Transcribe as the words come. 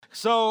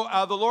So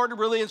the Lord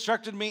really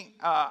instructed me,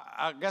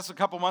 I guess a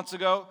couple months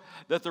ago,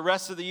 that the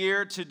rest of the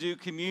year to do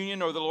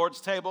communion or the Lord's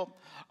table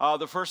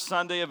the first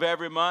Sunday of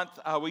every month.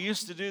 We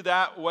used to do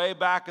that way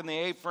back in the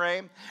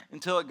A-frame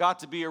until it got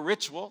to be a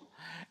ritual.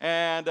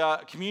 And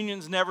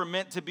communion's never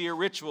meant to be a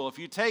ritual. If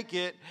you take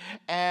it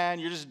and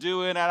you're just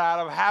doing it out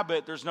of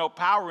habit, there's no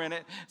power in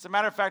it. As a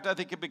matter of fact, I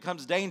think it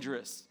becomes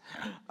dangerous.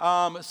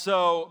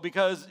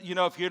 Because,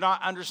 if you're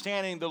not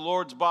understanding the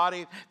Lord's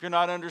body, if you're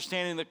not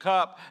understanding the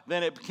cup,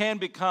 then it can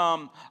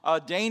become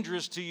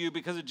dangerous to you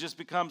because it just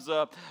becomes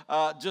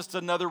just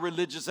another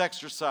religious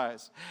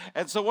exercise.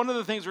 And so one of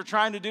the things we're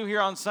trying to do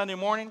here on Sunday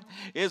morning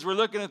is we're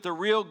looking at the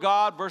real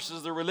God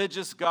versus the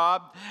religious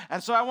God.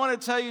 And so I want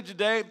to tell you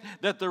today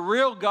that the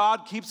real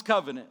God keeps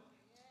covenant.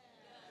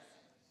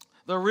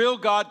 The real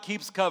God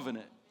keeps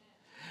covenant.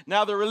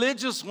 Now, the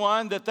religious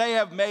one that they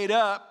have made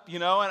up,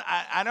 and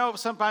I know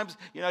sometimes,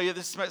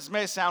 this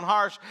may sound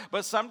harsh,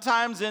 but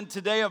sometimes in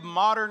today of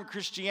modern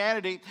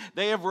Christianity,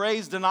 they have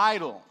raised an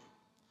idol.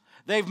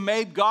 They've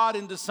made God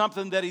into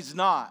something that he's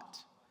not.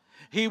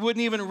 He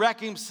wouldn't even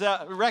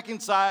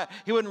reconcile.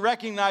 He wouldn't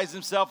recognize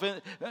himself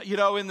in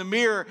the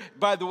mirror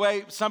by the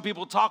way some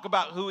people talk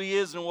about who he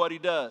is and what he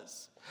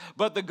does.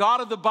 But the God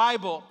of the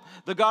Bible,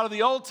 the God of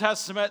the Old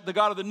Testament, the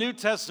God of the New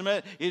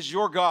Testament is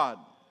your God.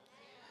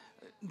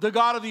 The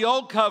God of the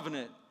Old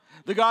Covenant,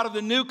 the God of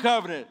the New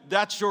Covenant,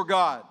 that's your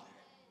God.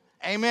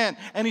 Amen.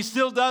 And he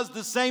still does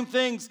the same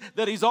things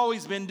that he's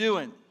always been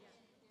doing.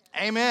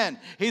 Amen.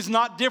 He's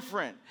not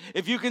different.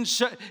 If you can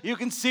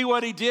see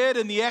what he did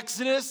in the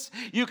Exodus,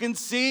 you can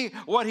see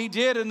what he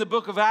did in the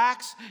book of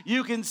Acts,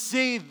 you can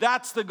see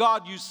that's the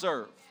God you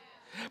serve.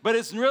 But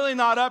it's really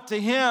not up to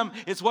him,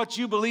 it's what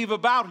you believe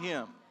about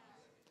him.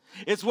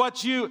 It's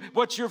what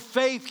your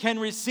faith can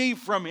receive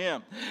from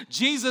him.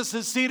 Jesus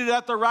is seated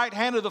at the right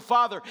hand of the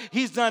Father.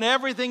 He's done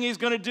everything he's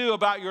going to do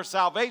about your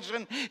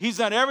salvation. He's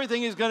done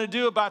everything he's going to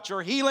do about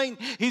your healing.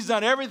 He's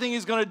done everything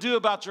he's going to do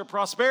about your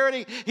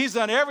prosperity. He's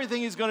done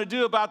everything he's going to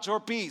do about your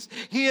peace.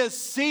 He is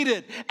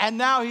seated, and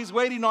now he's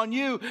waiting on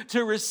you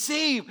to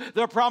receive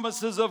the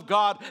promises of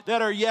God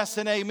that are yes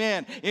and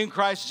amen in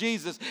Christ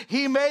Jesus.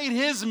 He made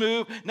his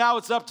move. Now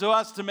it's up to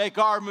us to make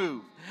our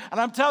move.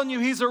 And I'm telling you,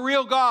 he's a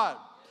real God.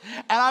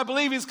 And I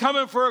believe he's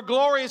coming for a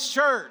glorious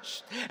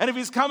church. And if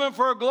he's coming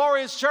for a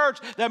glorious church,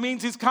 that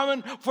means he's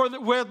coming for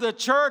where the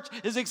church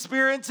is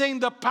experiencing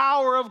the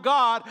power of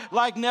God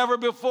like never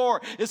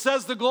before. It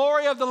says the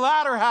glory of the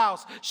latter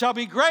house shall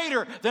be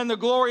greater than the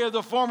glory of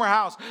the former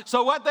house.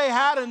 So what they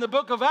had in the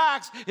book of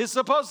Acts is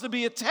supposed to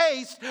be a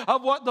taste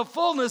of what the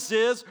fullness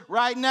is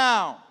right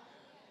now.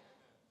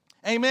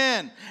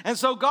 Amen. And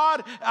so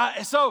God,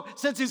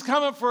 since he's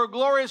coming for a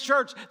glorious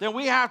church, then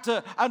we have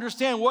to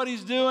understand what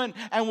he's doing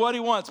and what he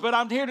wants. But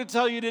I'm here to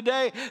tell you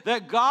today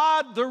that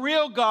God, the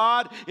real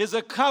God, is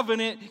a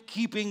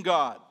covenant-keeping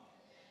God.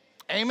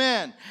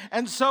 Amen.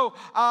 And so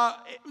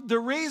the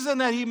reason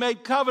that he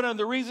made covenant,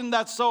 the reason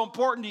that's so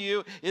important to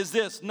you is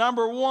this.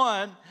 Number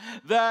one,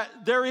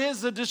 that there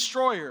is a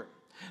destroyer.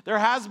 There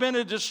has been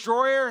a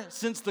destroyer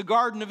since the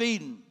Garden of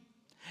Eden.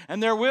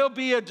 And there will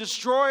be a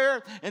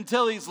destroyer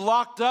until he's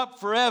locked up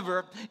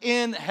forever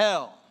in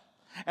hell.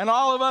 And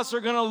all of us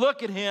are going to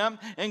look at him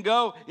and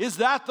go, is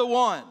that the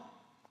one?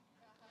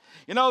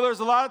 There's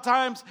a lot of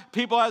times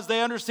people, as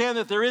they understand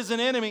that there is an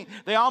enemy,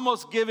 they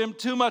almost give him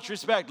too much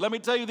respect. Let me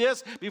tell you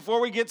this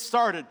before we get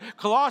started.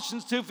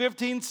 Colossians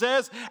 2:15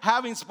 says,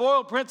 having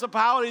spoiled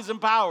principalities and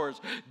powers,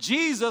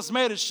 Jesus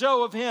made a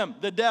show of him,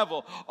 the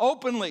devil,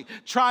 openly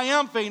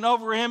triumphing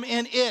over him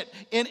in it.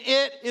 And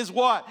it is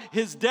what?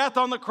 His death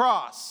on the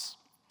cross.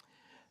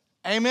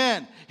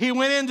 Amen. He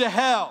went into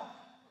hell.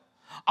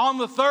 On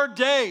the third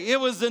day, it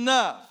was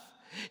enough.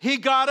 He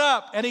got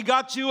up and he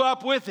got you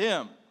up with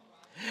him.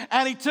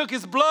 And he took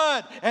his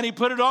blood and he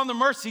put it on the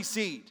mercy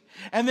seat.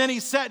 And then he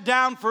sat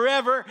down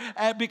forever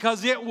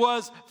because it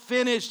was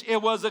finished.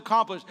 It was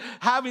accomplished.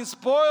 Having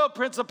spoiled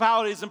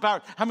principalities and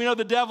powers. How many know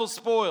the devil's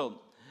spoiled?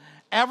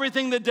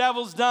 Everything the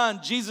devil's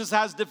done, Jesus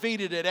has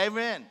defeated it.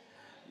 Amen.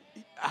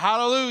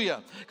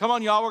 Hallelujah. Come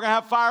on, y'all. We're going to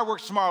have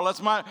fireworks tomorrow.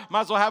 Might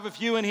as well have a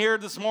few in here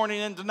this morning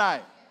and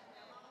tonight.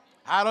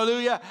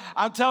 Hallelujah.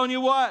 I'm telling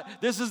you what,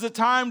 this is a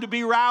time to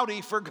be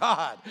rowdy for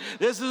God.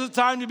 This is a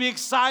time to be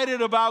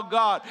excited about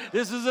God.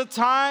 This is a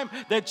time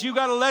that you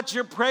got to let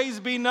your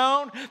praise be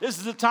known. This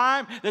is a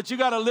time that you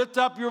got to lift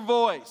up your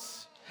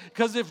voice.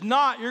 Because if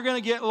not, you're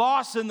going to get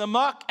lost in the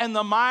muck and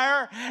the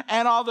mire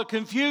and all the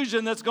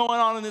confusion that's going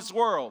on in this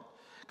world.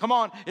 Come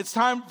on, it's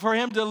time for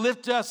him to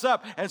lift us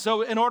up. And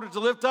so in order to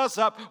lift us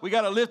up, we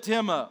got to lift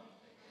him up.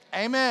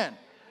 Amen.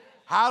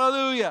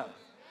 Hallelujah.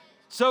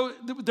 So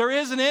there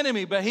is an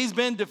enemy, but he's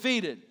been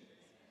defeated.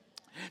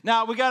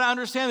 Now, we got to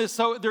understand this.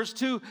 So there's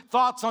two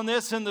thoughts on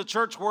this in the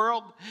church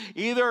world.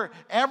 Either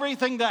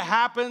everything that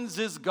happens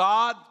is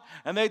God,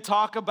 and they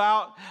talk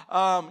about,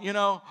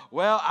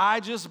 well,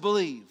 I just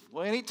believe.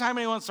 Well, anytime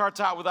anyone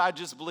starts out with I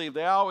just believe,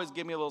 they always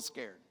get me a little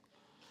scared.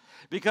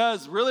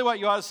 Because really what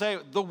you ought to say,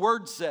 the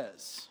Word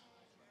says.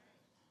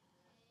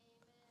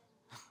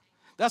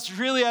 That's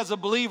really, as a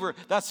believer,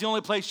 that's the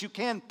only place you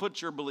can put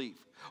your belief.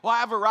 Well, I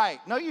have a right.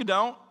 No, you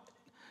don't.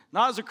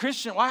 Not as a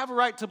Christian. Well, I have a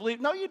right to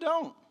believe. No, you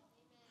don't.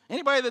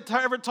 Anybody that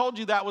ever told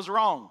you that was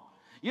wrong.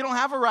 You don't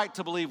have a right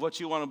to believe what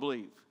you want to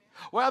believe.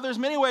 Well, there's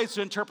many ways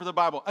to interpret the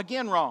Bible.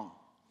 Again, wrong.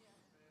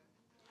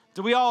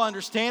 Do we all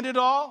understand it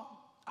all?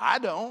 I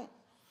don't.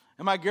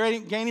 Am I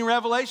gaining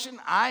revelation?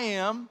 I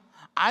am.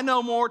 I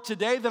know more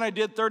today than I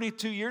did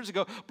 32 years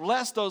ago.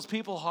 Bless those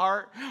people's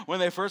heart when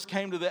they first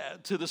came to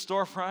the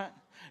storefront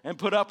and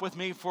put up with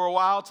me for a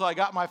while till I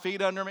got my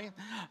feet under me.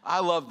 I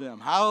love them.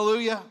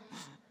 Hallelujah.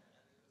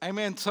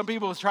 Amen. Some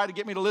people have tried to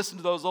get me to listen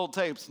to those old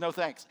tapes. No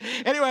thanks.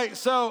 Anyway,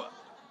 so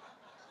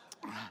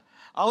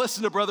I'll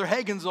listen to Brother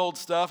Hagin's old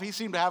stuff. He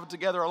seemed to have it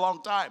together a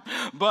long time.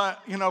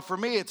 But, for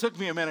me, it took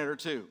me a minute or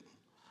two.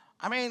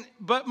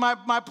 But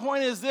my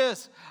point is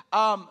this.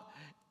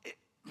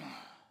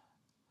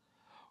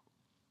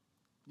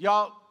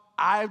 Y'all,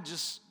 I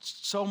just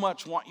so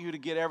much want you to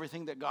get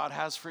everything that God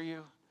has for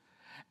you.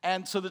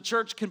 And so the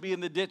church can be in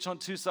the ditch on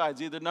two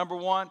sides. Either number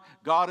one,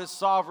 God is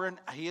sovereign.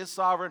 He is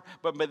sovereign.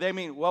 But they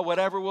mean, well,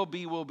 whatever will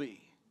be, will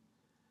be.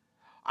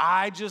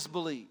 I just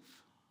believe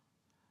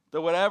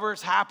that whatever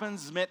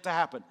happens is meant to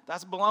happen.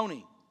 That's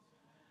baloney.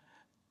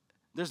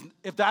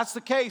 If that's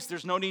the case,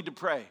 there's no need to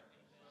pray.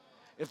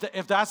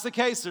 If that's the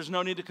case, there's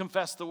no need to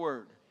confess the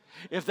word.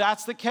 If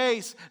that's the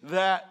case,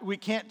 that we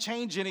can't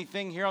change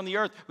anything here on the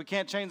earth, we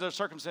can't change our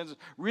circumstances,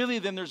 really,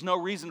 then there's no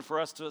reason for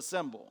us to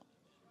assemble.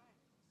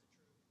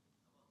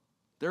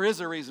 There is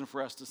a reason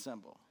for us to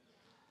assemble.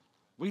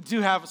 We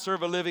do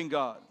serve a living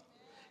God.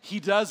 He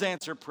does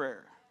answer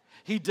prayer.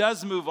 He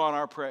does move on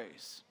our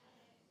praise.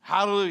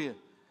 Hallelujah.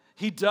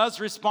 He does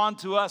respond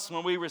to us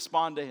when we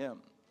respond to him.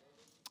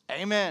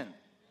 Amen.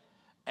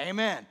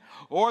 Amen.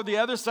 Or the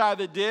other side of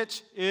the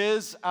ditch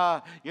is,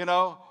 the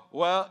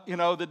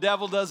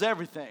devil does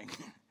everything.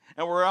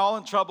 And we're all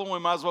in trouble and we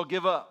might as well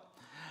give up.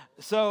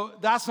 So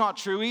that's not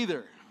true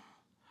either.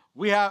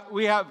 We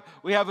have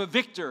a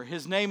victor.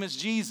 His name is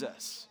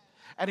Jesus.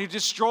 And he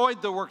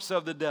destroyed the works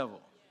of the devil.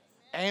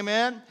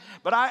 Amen.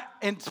 But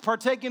in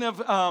partaking of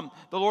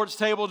the Lord's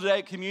table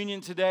today,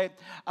 communion today,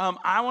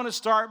 I want to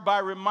start by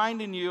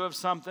reminding you of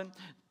something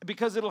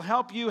because it'll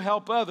help you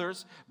help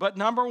others. But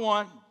number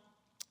one,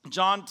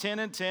 John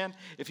 10:10.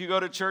 If you go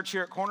to church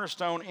here at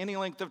Cornerstone any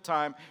length of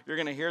time, you're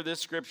going to hear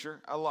this scripture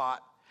a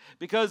lot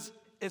because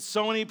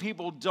so many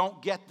people don't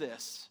get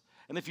this.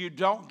 And if you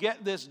don't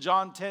get this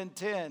John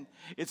 10:10,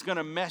 it's going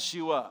to mess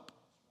you up.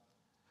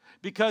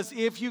 Because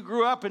if you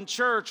grew up in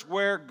church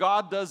where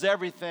God does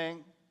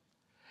everything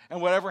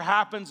and whatever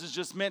happens is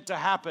just meant to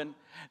happen,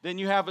 then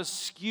you have a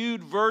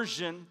skewed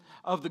version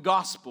of the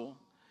gospel.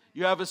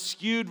 You have a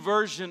skewed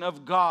version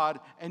of God,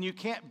 and you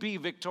can't be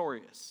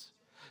victorious.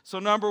 So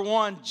number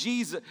one,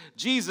 Jesus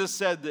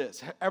said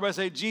this. Everybody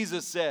say,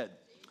 Jesus said.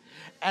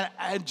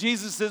 And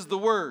Jesus is the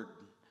word.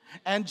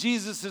 And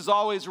Jesus is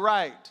always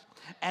right.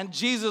 And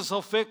Jesus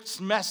will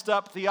fix messed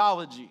up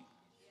theology.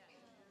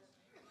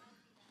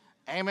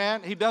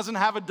 Amen. He doesn't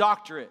have a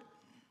doctorate.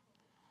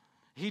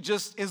 He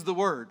just is the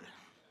word.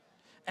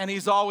 And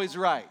he's always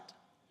right.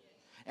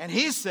 And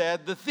he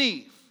said, the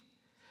thief.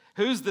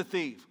 Who's the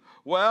thief?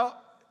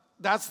 Well,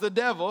 that's the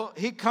devil.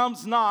 He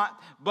comes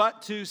not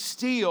but to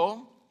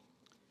steal.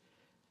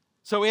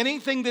 So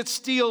anything that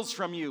steals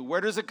from you,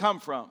 where does it come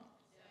from?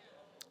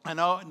 I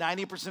know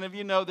 90% of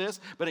you know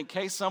this, but in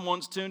case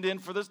someone's tuned in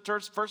for this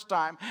first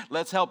time,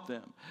 let's help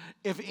them.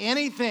 If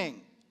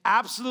anything,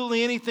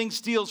 absolutely anything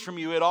steals from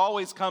you, it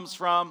always comes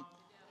from,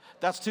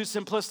 that's too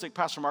simplistic,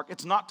 Pastor Mark.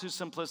 It's not too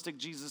simplistic.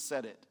 Jesus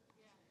said it.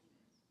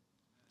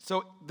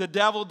 So the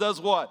devil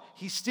does what?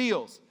 He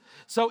steals.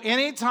 So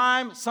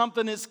anytime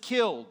something is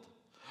killed,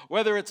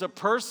 whether it's a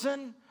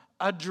person,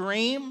 a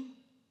dream,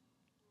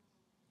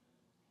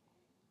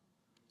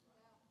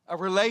 a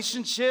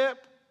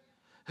relationship,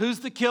 who's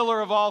the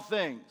killer of all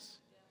things?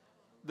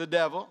 The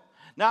devil.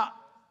 Now,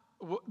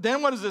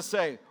 then what does it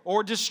say?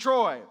 Or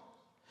destroy.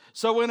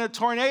 So when a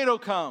tornado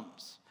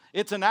comes,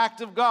 it's an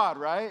act of God,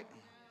 right?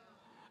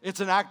 It's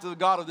an act of the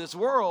God of this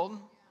world,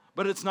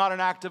 but it's not an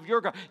act of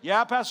your God.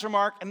 Yeah, Pastor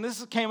Mark, and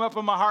this came up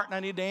in my heart and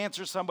I need to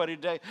answer somebody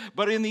today.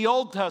 But in the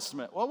Old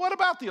Testament, well, what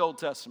about the Old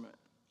Testament?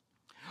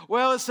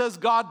 Well, it says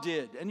God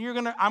did. And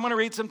I'm going to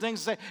read some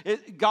things and say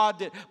God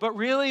did. But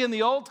really in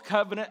the Old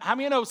Covenant, how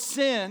many know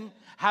sin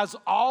has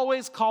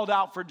always called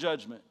out for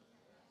judgment?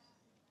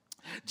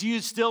 Do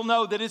you still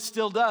know that it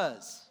still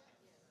does?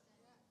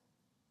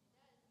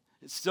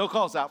 It still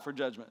calls out for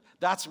judgment.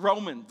 That's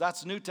Romans.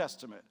 That's New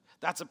Testament.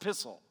 That's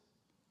epistle.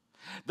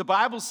 The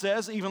Bible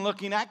says, even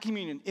looking at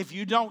communion, if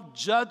you don't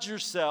judge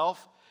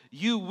yourself,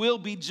 you will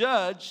be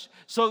judged.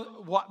 So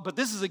what? But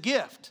this is a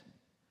gift.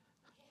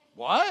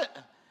 What?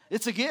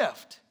 It's a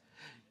gift.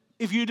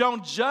 If you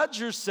don't judge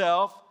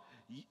yourself,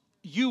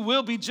 you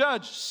will be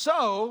judged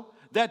so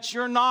that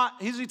you're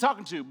not, who's he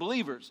talking to?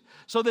 Believers.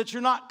 So that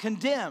you're not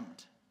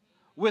condemned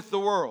with the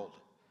world.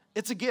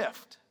 It's a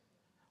gift.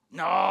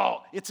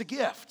 No, it's a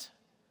gift.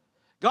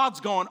 God's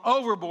going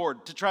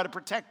overboard to try to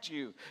protect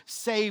you,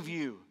 save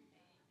you,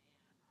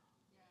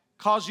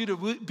 cause you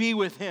to be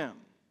with him.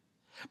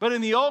 But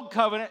in the Old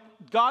Covenant,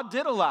 God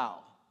did allow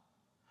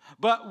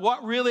But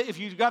what really, if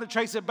you've got to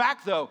trace it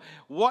back though,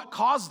 what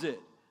caused it?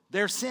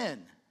 Their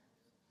sin.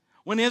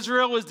 When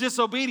Israel was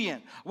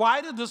disobedient,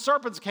 why did the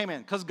serpents came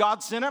in? Because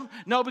God sent them?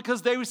 No,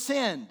 because they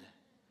sinned.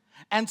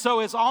 And so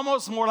it's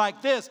almost more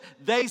like this.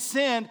 They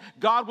sinned.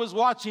 God was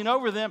watching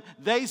over them.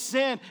 They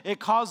sinned. It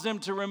caused them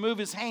to remove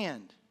his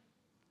hand.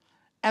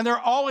 And there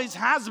always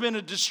has been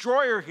a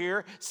destroyer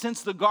here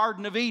since the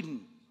Garden of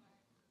Eden.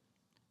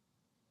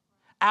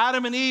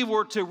 Adam and Eve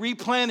were to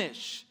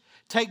replenish,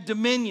 take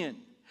dominion.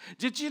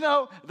 Did you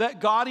know that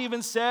God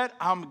even said,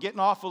 I'm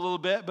getting off a little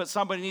bit, but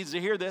somebody needs to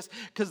hear this,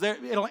 because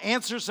it'll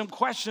answer some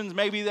questions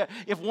maybe that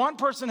if one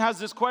person has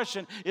this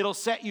question, it'll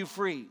set you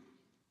free.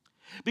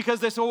 Because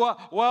they say,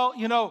 well,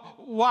 you know,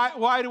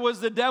 why was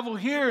the devil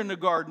here in the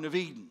Garden of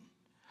Eden?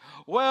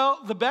 Well,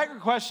 the bigger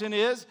question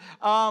is,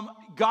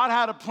 God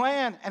had a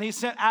plan, and he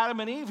sent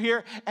Adam and Eve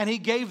here, and he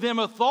gave them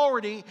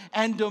authority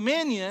and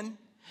dominion,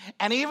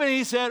 and even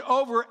he said,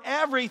 over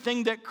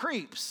everything that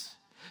creeps.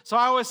 So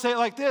I always say it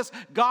like this: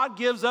 God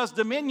gives us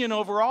dominion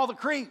over all the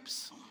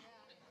creeps.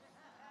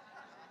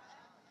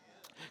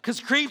 Because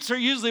creeps are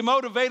usually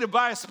motivated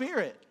by a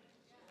spirit.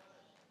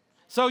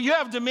 So you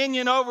have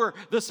dominion over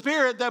the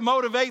spirit that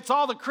motivates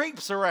all the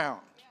creeps around.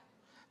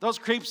 Those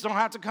creeps don't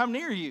have to come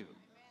near you.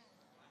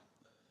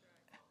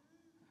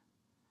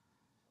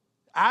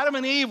 Adam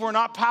and Eve were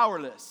not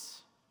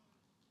powerless.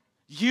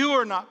 You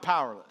are not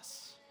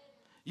powerless.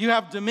 You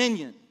have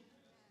dominion.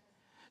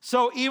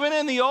 So even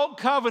in the old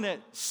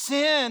covenant,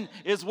 sin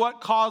is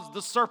what caused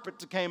the serpent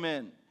to come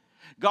in.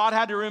 God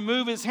had to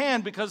remove his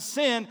hand because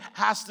sin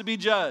has to be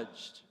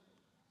judged.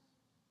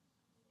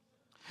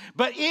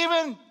 But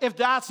even if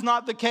that's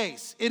not the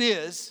case, it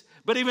is,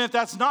 but even if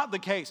that's not the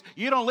case,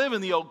 you don't live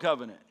in the old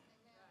covenant.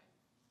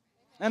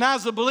 And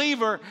as a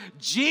believer,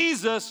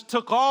 Jesus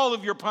took all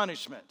of your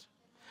punishment.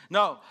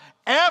 No,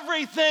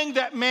 everything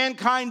that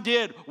mankind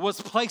did was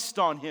placed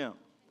on him.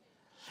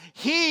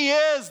 He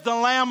is the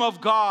Lamb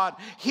of God.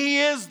 He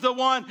is the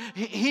one,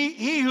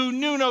 he who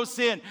knew no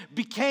sin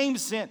became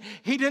sin.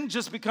 He didn't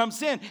just become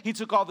sin. He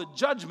took all the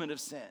judgment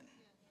of sin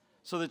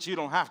so that you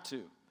don't have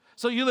to.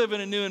 So you live in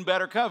a new and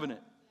better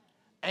covenant.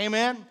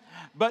 Amen?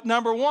 But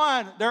number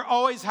one, there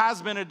always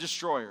has been a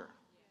destroyer.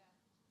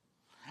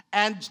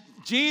 And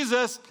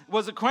Jesus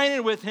was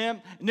acquainted with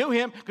him, knew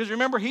him, because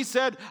remember he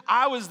said,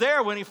 I was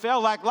there when he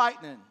fell like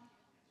lightning.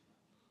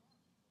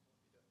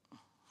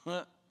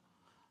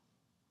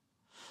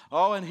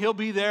 Oh, and he'll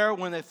be there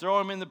when they throw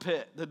him in the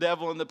pit, the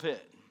devil in the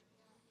pit.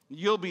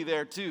 You'll be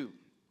there too.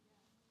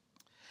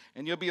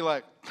 And you'll be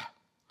like,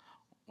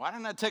 why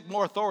didn't I take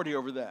more authority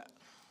over that?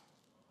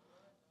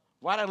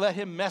 Why did I let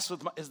him mess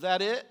with is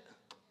that it?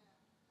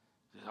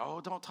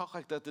 Oh, don't talk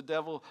like that. The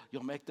devil,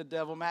 you'll make the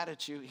devil mad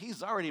at you.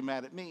 He's already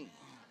mad at me.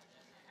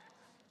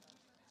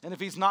 And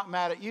if he's not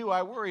mad at you,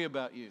 I worry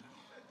about you.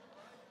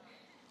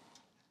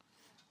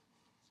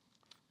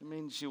 It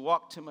means you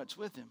walk too much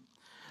with him.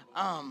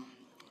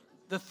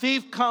 The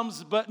thief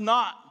comes but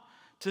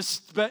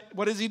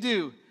what does he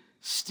do?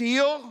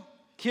 Steal,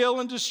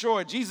 kill, and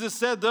destroy. Jesus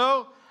said,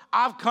 though,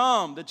 I've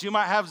come that you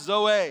might have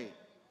Zoe,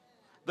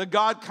 the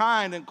God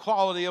kind and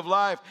quality of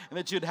life, and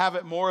that you'd have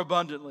it more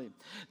abundantly.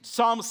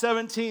 Psalm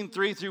 17,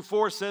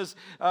 3-4 says,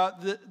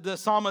 the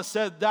psalmist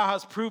said, thou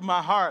hast proved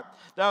my heart.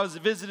 Thou hast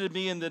visited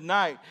me in the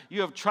night.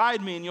 You have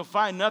tried me, and you'll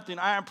find nothing.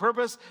 I am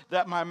purpose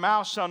that my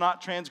mouth shall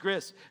not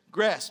transgress.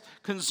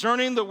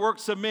 Concerning the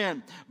works of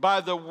men, by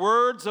the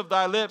words of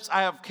thy lips,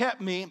 I have kept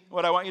me,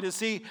 what I want you to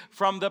see,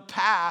 from the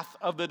path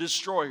of the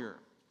destroyer.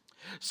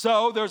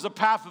 So there's a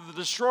path of the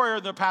destroyer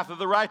and the path of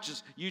the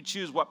righteous. You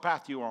choose what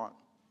path you're on.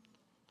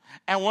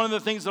 And one of the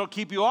things that will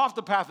keep you off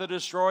the path of the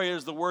destroyer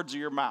is the words of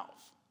your mouth.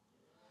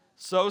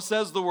 So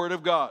says the word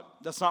of God.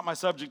 That's not my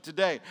subject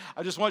today.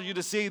 I just want you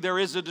to see there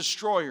is a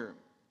destroyer.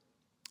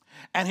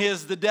 And he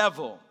is the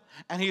devil.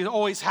 And he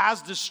always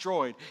has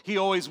destroyed. He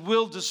always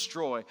will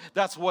destroy.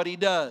 That's what he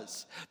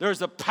does.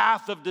 There's a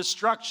path of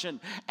destruction,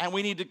 and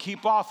we need to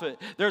keep off it.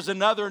 There's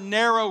another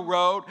narrow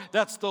road.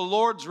 That's the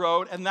Lord's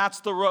road, and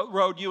that's the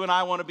road you and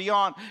I want to be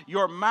on.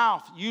 Your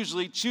mouth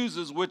usually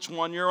chooses which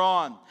one you're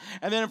on.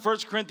 And then in 1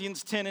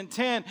 Corinthians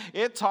 10:10,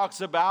 it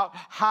talks about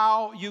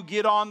how you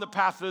get on the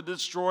path of the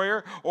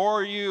destroyer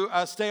or you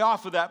stay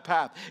off of that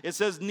path. It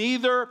says,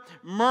 neither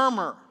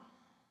murmur,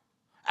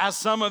 as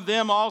some of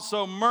them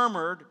also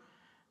murmured,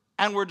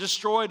 and were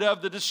destroyed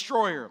of the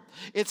destroyer.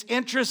 It's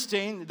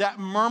interesting that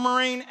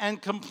murmuring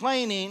and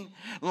complaining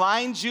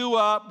lines you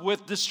up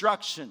with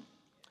destruction.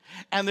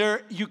 And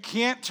you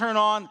can't turn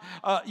on,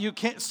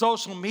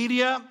 social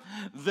media,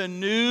 the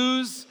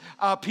news,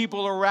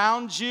 people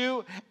around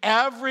you.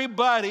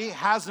 Everybody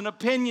has an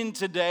opinion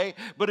today,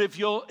 but if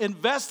you'll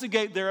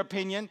investigate their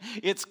opinion,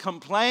 it's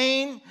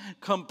complain,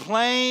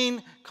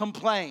 complain,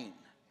 complain.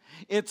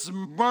 It's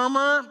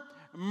murmur,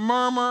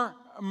 murmur,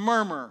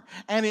 murmur,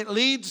 and it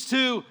leads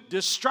to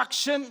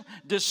destruction,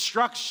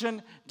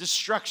 destruction,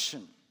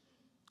 destruction.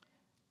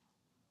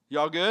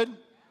 Y'all good?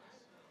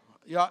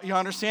 You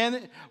understand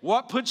it?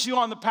 What puts you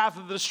on the path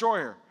of the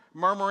destroyer?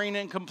 Murmuring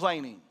and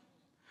complaining.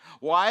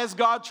 Why is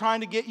God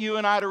trying to get you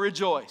and I to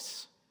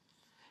rejoice?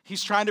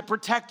 He's trying to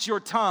protect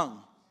your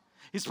tongue.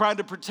 He's trying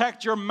to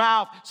protect your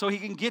mouth so he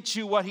can get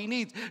you what he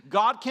needs.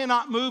 God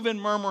cannot move in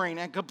murmuring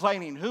and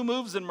complaining. Who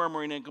moves in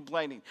murmuring and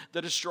complaining?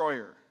 The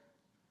destroyer.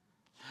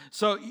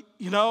 So,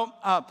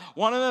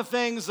 one of the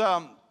things,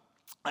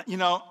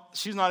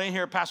 she's not in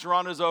here. Pastor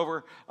Rhonda's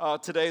over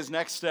today's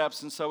next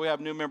steps, and so we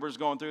have new members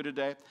going through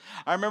today.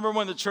 I remember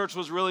when the church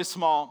was really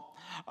small.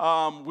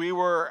 We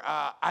were,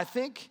 I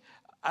think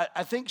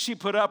she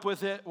put up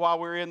with it while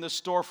we were in the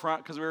storefront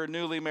because we were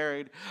newly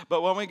married.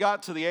 But when we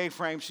got to the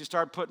A-frame, she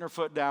started putting her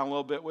foot down a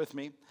little bit with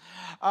me.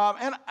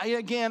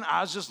 I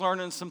was just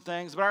learning some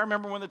things. But I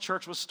remember when the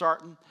church was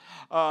starting,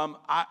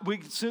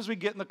 as soon as we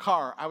get in the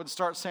car, I would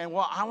start saying,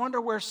 well, I wonder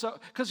where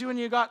because when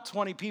you got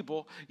 20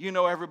 people, you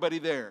know everybody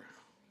there.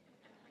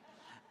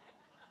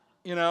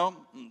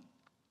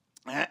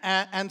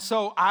 And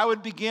so I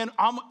would begin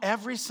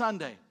every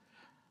Sunday.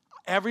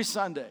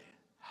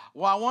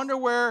 Well, I wonder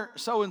where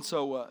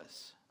so-and-so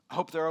was. I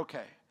hope they're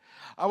okay.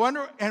 I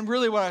wonder, and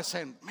really what I was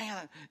saying,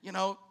 man,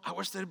 I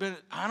wish they'd been,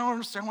 I don't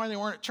understand why they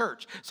weren't at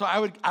church. So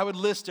I would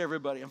list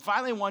everybody. And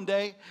finally one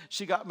day,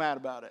 she got mad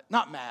about it.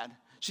 Not mad.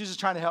 She's just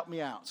trying to help me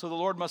out. So the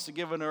Lord must have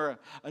given her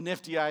a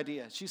nifty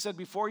idea. She said,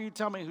 before you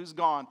tell me who's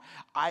gone,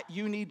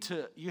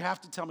 you have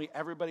to tell me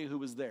everybody who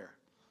was there.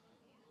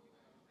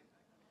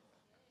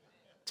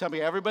 Tell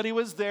me everybody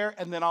was there,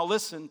 and then I'll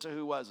listen to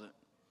who wasn't.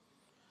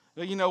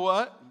 But you know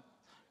what?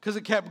 Because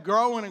it kept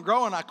growing and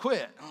growing, I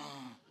quit.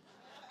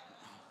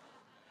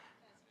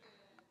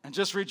 And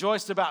just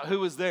rejoiced about who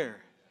was there,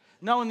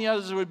 knowing the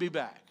others would be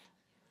back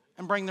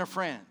and bring their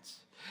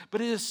friends.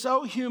 But it is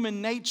so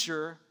human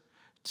nature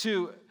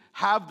to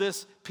have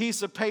this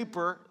piece of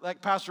paper,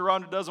 like Pastor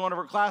Rhonda does in one of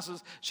her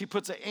classes. She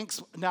puts an ink.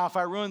 Now, if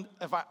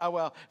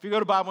you go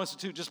to Bible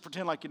Institute, just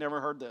pretend like you never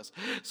heard this.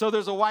 So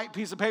there's a white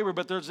piece of paper,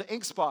 but there's an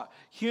ink spot.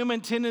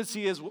 Human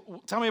tendency is,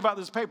 tell me about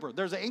this paper.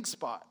 There's an ink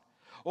spot.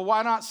 Well,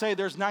 why not say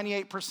there's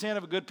 98%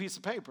 of a good piece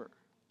of paper?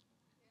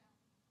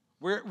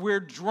 We're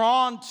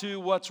drawn to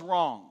what's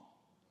wrong.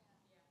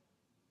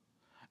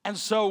 And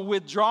so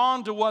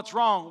withdrawn to what's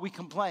wrong, we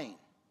complain.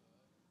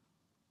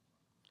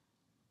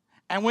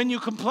 And when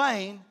you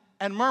complain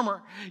and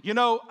murmur,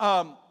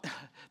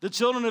 the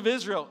children of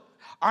Israel,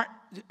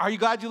 are you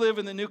glad you live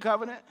in the new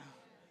covenant?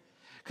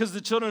 Because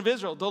the children of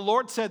Israel, the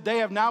Lord said, they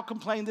have now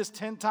complained this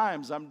 10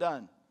 times, I'm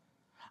done.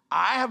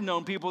 I have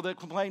known people that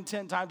complain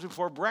 10 times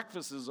before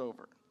breakfast is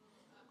over.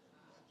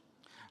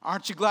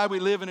 Aren't you glad we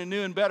live in a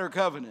new and better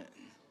covenant?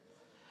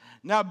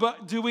 Now,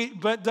 what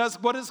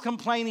does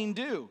complaining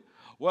do?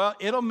 Well,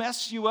 it'll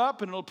mess you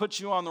up and it'll put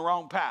you on the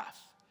wrong path.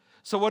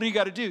 So what do? You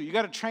got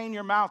to train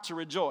your mouth to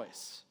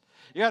rejoice.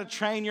 You got to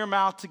train your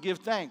mouth to give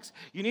thanks.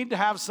 You need to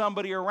have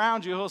somebody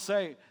around you who'll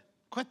say,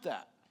 quit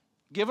that.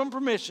 Give them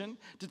permission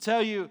to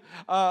tell you,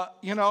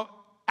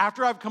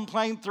 after I've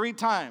complained 3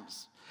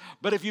 times.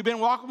 But if you've been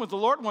walking with the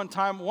Lord one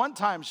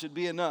time should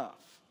be enough.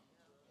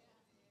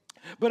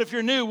 But if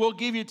you're new, we'll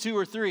give you 2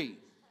 or 3.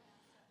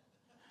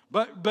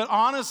 But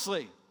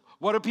honestly,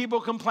 what are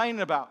people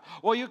complaining about?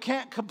 Well, you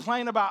can't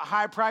complain about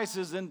high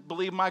prices and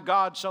believe my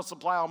God shall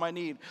supply all my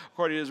need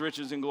according to his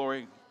riches and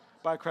glory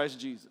by Christ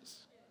Jesus.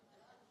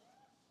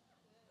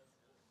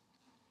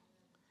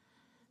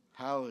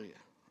 Hallelujah.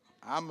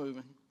 I'm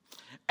moving.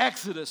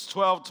 Exodus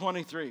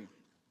 12:23.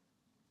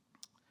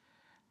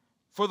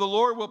 For the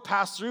Lord will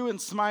pass through and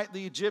smite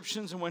the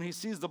Egyptians, and when he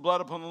sees the blood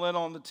upon the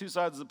lintel on the 2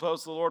 sides of the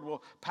post, the Lord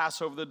will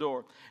pass over the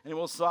door. And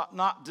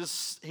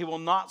he will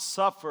not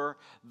suffer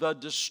the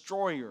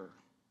destroyer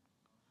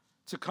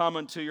to come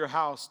into your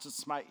house to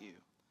smite you.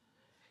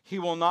 He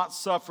will not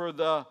suffer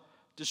the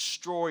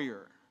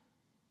destroyer.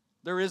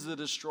 There is the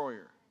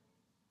destroyer.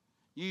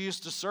 You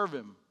used to serve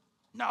him.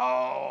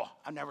 No,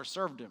 I never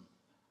served him.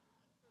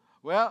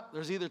 Well,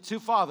 there's either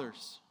 2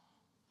 fathers.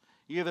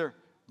 Either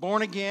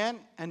born again,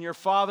 and your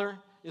father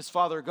is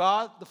Father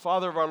God, the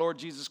Father of our Lord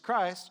Jesus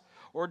Christ,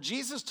 or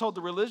Jesus told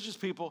the religious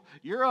people,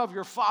 you're of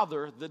your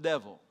father, the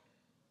devil.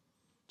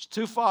 There's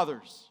 2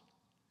 fathers.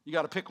 You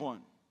got to pick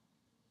one.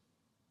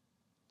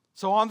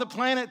 So on the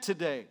planet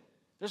today,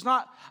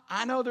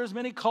 I know there's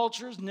many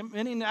cultures,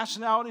 many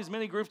nationalities,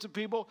 many groups of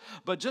people,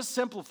 but just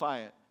simplify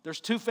it.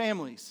 There's 2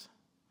 families.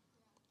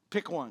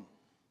 Pick one.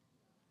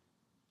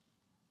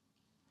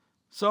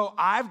 So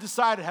I've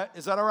decided,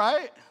 is that all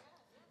right?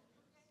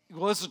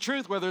 Well, it's the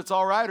truth, whether it's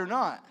all right or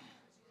not.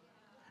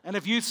 And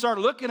if you start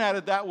looking at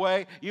it that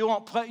way, you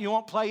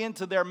won't play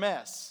into their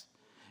mess.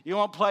 You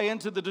won't play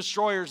into the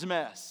destroyer's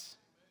mess.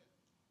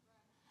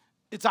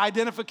 It's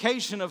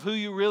identification of who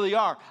you really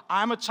are.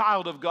 I'm a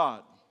child of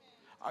God.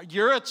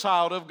 You're a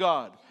child of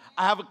God.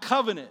 I have a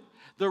covenant.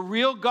 The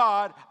real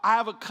God, I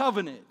have a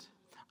covenant.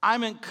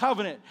 I'm in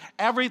covenant.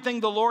 Everything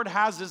the Lord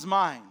has is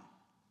mine.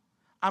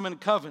 I'm in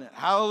covenant.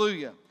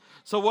 Hallelujah.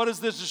 So what does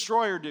this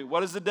destroyer do?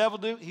 What does the devil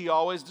do? He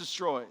always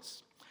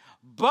destroys.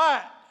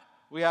 But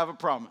we have a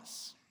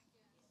promise.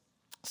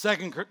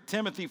 2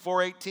 Timothy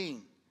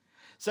 4:18.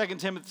 2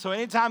 Timothy. So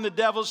anytime the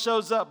devil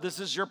shows up, this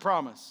is your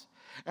promise.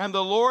 And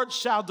the Lord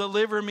shall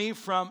deliver me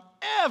from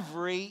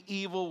every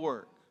evil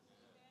work.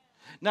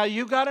 Now,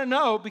 you got to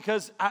know,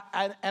 because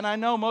I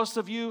know most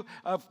of you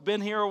have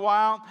been here a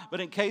while, but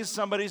in case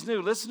somebody's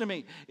new, listen to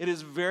me. It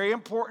is very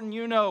important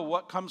you know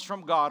what comes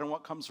from God and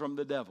what comes from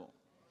the devil.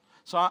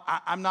 So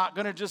I'm not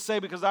going to just say,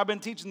 because I've been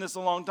teaching this a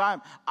long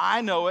time,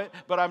 I know it,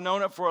 but I've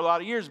known it for a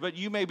lot of years, but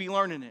you may be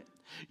learning it.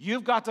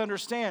 You've got to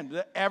understand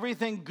that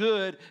everything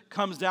good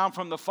comes down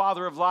from the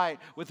Father of light,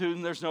 with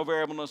whom there's no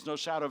variableness, no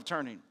shadow of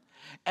turning.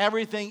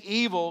 Everything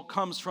evil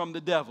comes from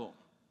the devil.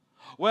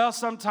 Well,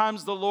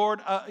 sometimes the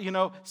Lord,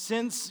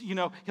 sends,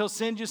 he'll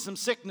send you some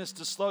sickness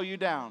to slow you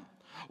down.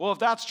 Well, if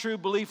that's true,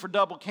 believe for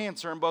double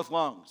cancer in both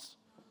lungs.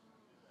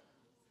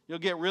 You'll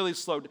get really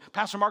slowed.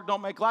 Pastor Mark,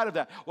 don't make light of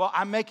that. Well,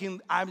 I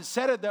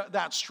said it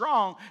that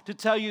strong to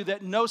tell you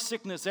that no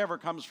sickness ever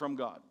comes from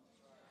God.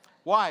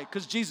 Why?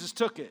 Because Jesus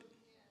took it.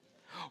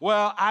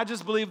 Well, I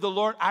just believe the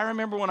Lord. I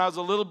remember when I was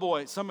a little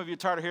boy. Some of you are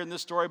tired of hearing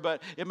this story,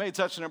 but it made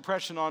such an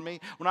impression on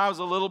me. When I was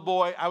a little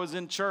boy, I was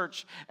in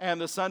church,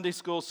 and the Sunday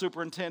school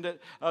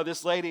superintendent,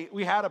 this lady,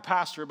 we had a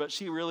pastor, but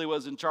she really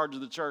was in charge of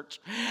the church.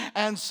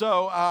 And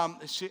so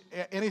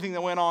anything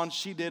that went on,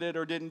 she did it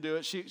or didn't do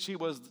it. She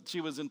was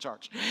in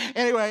charge.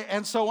 Anyway,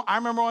 and so I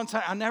remember one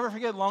time, I'll never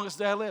forget the longest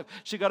day I lived.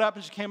 She got up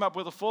and she came up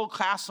with a full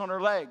cast on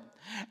her leg.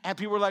 And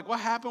people were like, what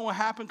happened? What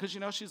happened? Because,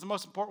 she's the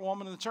most important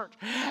woman in the church.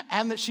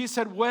 And that she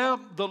said, well,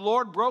 the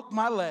Lord broke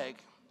my leg.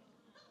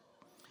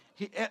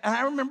 And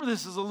I remember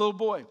this as a little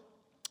boy.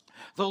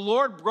 The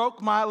Lord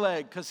broke my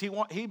leg because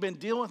he'd been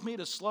dealing with me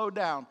to slow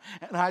down.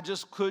 And I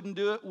just couldn't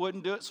do it,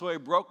 wouldn't do it, so he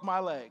broke my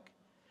leg.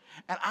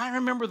 And I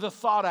remember the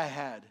thought I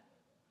had.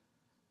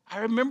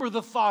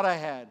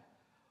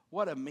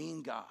 What a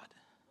mean God.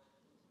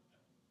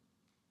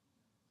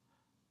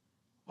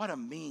 What a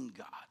mean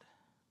God.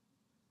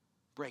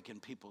 Breaking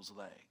people's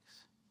legs.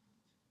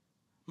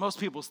 Most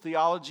people's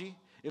theology,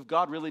 if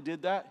God really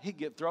did that, he'd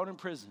get thrown in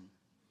prison.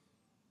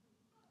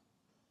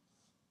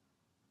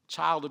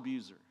 Child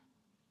abuser.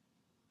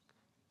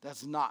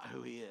 That's not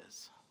who he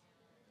is.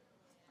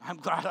 I'm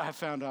glad I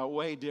found out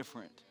way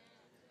different.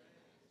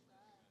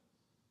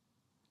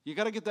 You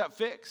got to get that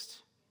fixed.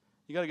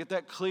 You got to get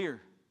that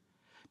clear.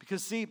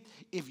 Because see,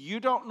 if you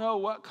don't know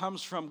what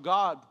comes from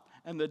God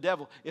and the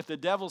devil, if the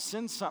devil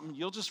sends something,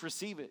 you'll just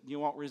receive it. You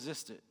won't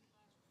resist it.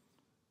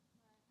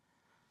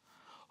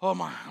 Oh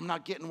my, I'm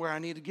not getting where I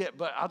need to get,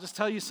 but I'll just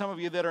tell you, some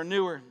of you that are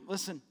newer,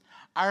 listen,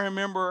 I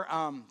remember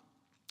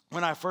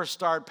when I first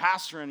started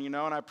pastoring, and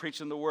I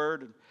preaching the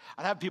word, and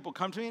I'd have people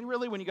come to me, and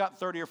really when you got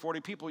 30 or 40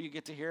 people, you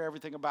get to hear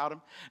everything about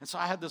them. And so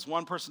I had this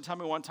one person tell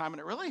me one time,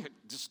 and it really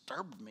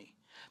disturbed me.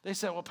 They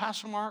said, well,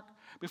 Pastor Mark,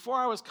 before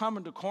I was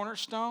coming to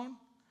Cornerstone,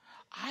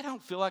 I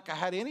don't feel like I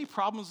had any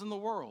problems in the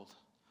world.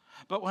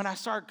 But when I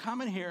started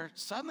coming here,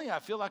 suddenly I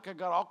feel like I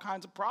got all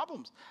kinds of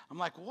problems. I'm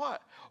like,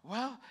 what?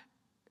 Well,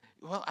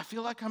 I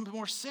feel like I'm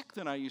more sick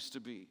than I used to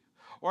be.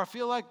 Or I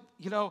feel like,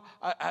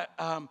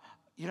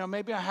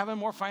 maybe I'm having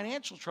more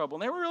financial trouble.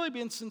 And they were really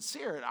being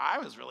sincere. And I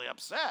was really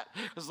upset.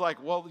 It's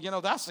like, well,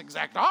 that's the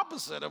exact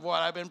opposite of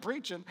what I've been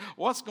preaching.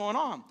 What's going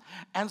on?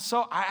 And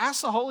so I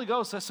asked the Holy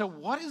Ghost, I said,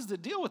 what is the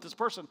deal with this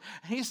person?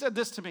 And he said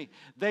this to me.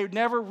 They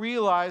never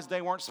realized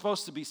they weren't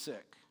supposed to be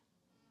sick.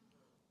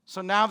 So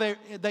now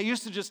they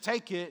used to just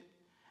take it,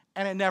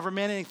 and it never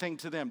meant anything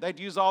to them. They'd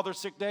use all their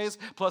sick days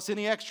plus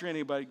any extra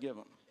anybody give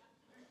them.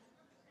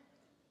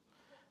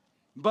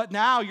 But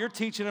now you're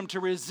teaching them to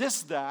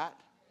resist that.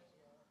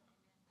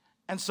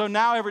 And so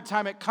now every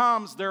time it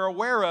comes, they're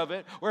aware of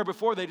it, where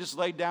before they just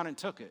laid down and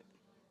took it.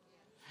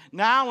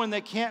 Now when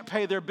they can't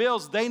pay their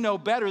bills, they know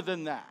better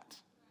than that.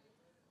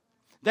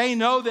 They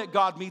know that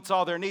God meets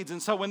all their needs.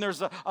 And so when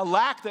there's a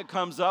lack that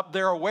comes up,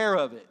 they're aware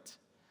of it.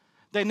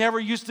 They never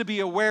used to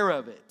be aware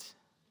of it.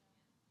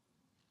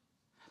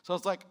 So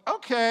it's like,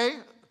 okay.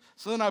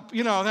 So then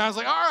then I was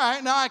like, all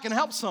right, now I can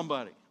help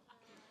somebody.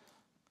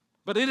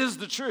 But it is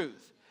the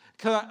truth.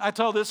 I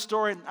told this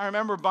story. I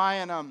remember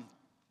buying,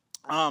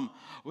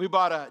 we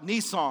bought a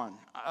Nissan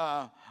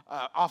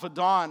off of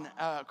Dawn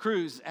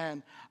Cruise,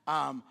 and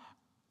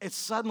it's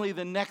suddenly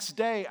the next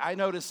day I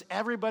noticed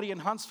everybody in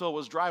Huntsville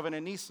was driving a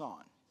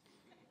Nissan.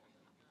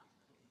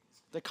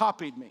 They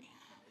copied me.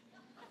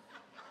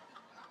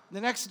 The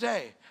next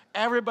day,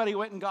 everybody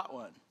went and got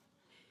one.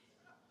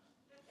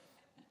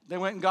 They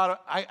went and got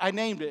it. I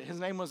named it.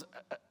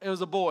 It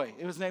was a boy.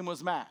 His name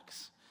was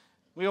Max.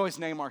 We always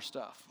name our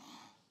stuff.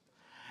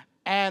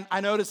 And I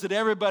noticed that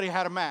everybody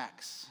had a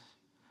Max.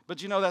 But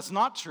that's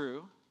not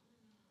true.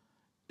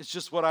 It's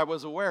just what I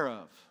was aware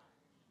of.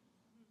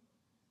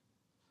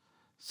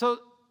 So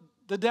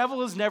the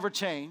devil has never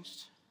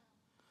changed.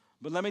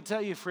 But let me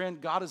tell you,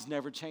 friend, God has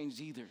never changed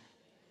either.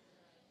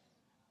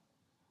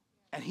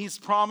 And his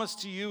promise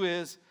to you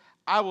is,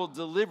 I will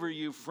deliver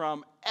you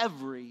from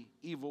every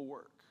evil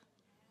work.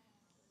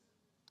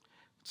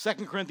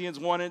 2 Corinthians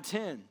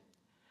 1:10.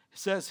 It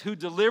says, who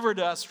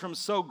delivered us from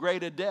so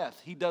great a death.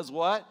 He does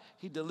what?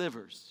 He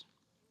delivers.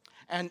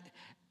 And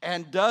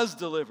does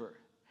deliver.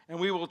 And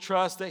we will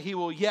trust that he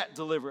will yet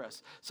deliver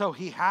us. So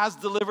he has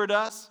delivered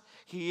us.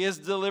 He is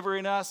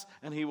delivering us.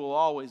 And he will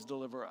always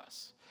deliver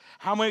us.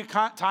 How many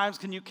times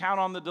can you count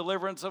on the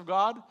deliverance of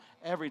God?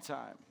 Every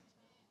time.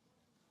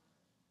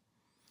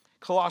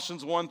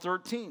 Colossians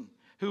 1:13,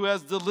 who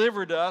has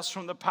delivered us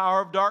from the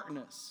power of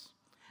darkness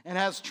and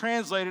has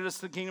translated us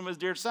to the kingdom of his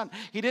dear Son.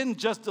 He didn't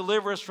just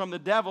deliver us from the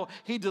devil,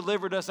 he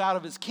delivered us out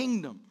of his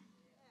kingdom.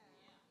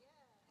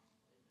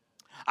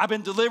 I've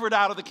been delivered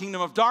out of the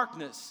kingdom of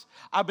darkness.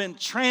 I've been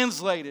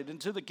translated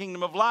into the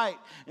kingdom of light,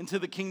 into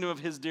the kingdom of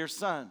his dear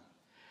Son.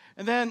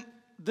 And then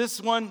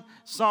this one,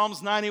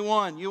 Psalms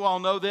 91. You all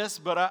know this,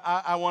 but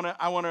I want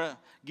to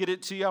get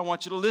it to you. I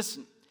want you to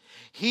listen.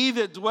 He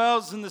that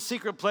dwells in the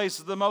secret place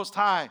of the Most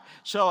High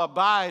shall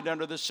abide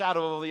under the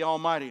shadow of the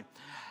Almighty.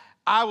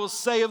 I will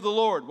say of the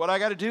Lord, what I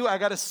got to do, I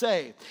got to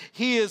say,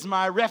 he is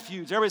my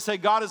refuge. Everybody say,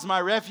 God is my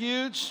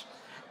refuge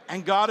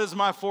and God is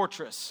my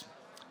fortress.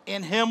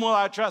 In him will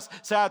I trust.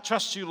 Say, I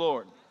trust you,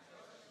 Lord.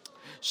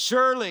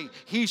 Surely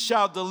he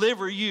shall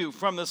deliver you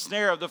from the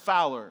snare of the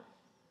fowler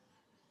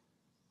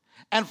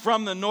and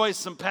from the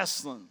noisome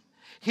pestilence.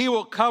 He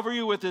will cover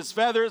you with his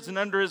feathers, and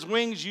under his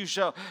wings you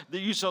shall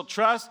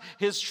trust.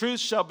 His truth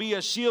shall be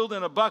a shield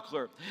and a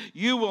buckler.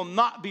 You will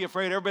not be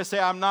afraid. Everybody say,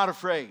 I'm not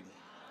afraid.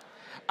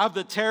 Of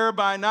the terror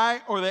by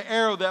night, or the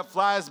arrow that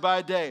flies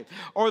by day,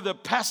 or the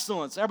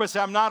pestilence. Everybody say,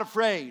 I'm not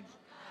afraid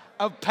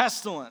of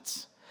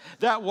pestilence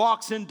that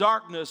walks in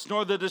darkness,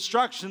 nor the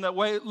destruction that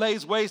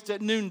lays waste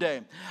at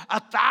noonday.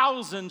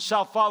 1,000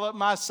 shall fall at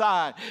my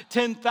side,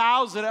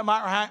 10,000 at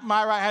my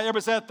right hand.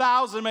 Everybody say,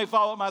 1,000 may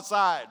fall at my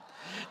side,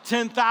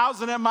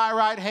 10,000 at my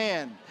right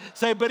hand.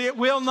 Say, but it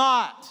will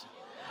not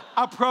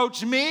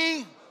approach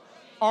me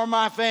or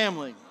my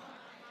family.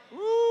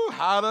 Woo,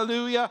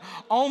 hallelujah.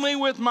 Only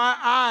with my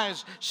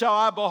eyes shall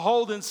I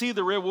behold and see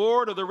the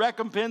reward or the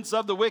recompense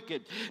of the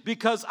wicked,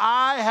 because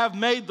I have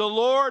made the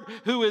Lord,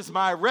 who is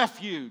my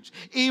refuge,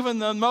 even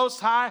the Most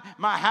High,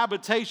 my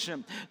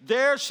habitation.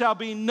 There shall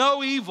be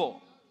no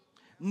evil,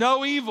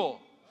 no evil,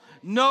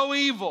 no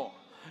evil.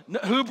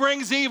 Who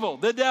brings evil?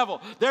 The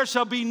devil. There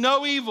shall be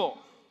no evil.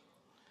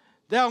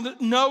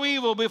 No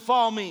evil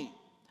befall me.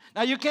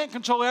 Now, you can't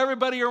control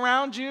everybody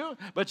around you,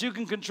 but you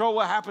can control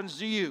what happens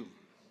to you.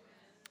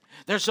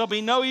 There shall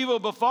be no evil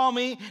befall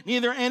me,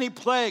 neither any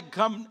plague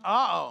come.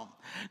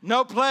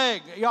 No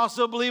plague. Y'all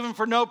still believing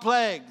for no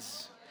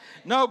plagues?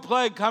 No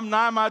plague come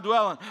nigh my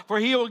dwelling. For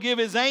he will give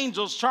his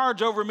angels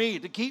charge over me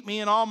to keep me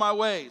in all my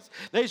ways.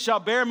 They shall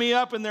bear me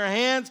up in their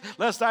hands,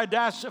 lest I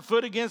dash a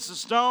foot against a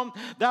stone.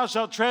 Thou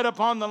shalt tread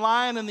upon the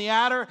lion and the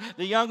adder,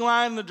 the young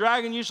lion and the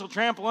dragon you shall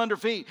trample under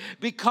feet.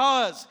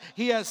 Because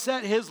he has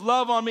set his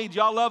love on me. Do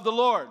y'all love the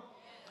Lord?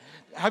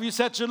 Have you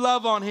set your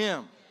love on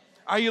him?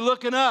 Are you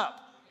looking up?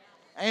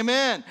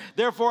 Amen.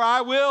 Therefore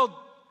I will.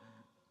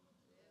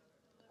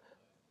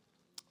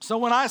 So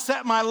when I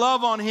set my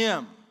love on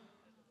him,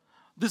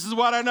 this is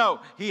what I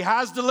know. He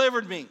has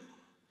delivered me.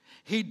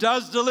 He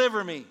does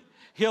deliver me.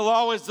 He'll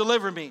always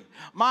deliver me.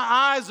 My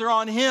eyes are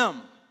on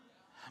him.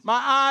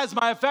 My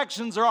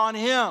affections are on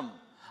him.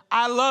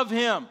 I love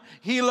him.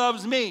 He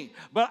loves me.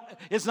 But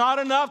it's not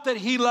enough that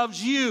he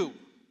loves you.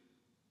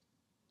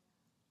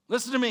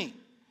 Listen to me.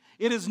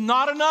 It is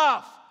not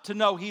enough to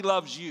know he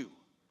loves you.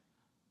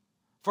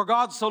 For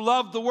God so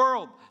loved the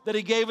world that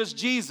he gave us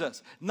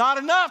Jesus. Not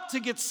enough to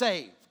get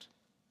saved.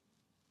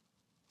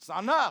 It's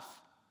not enough.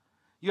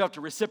 You have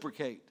to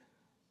reciprocate.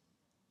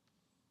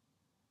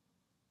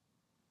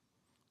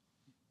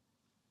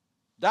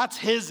 That's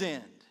his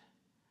end.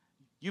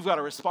 You've got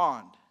to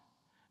respond.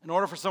 In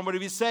order for somebody to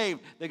be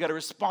saved, they've got to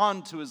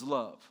respond to his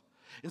love.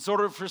 In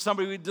order for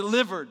somebody to be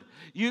delivered,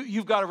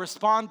 you've got to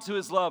respond to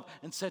his love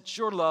and set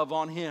your love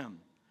on him.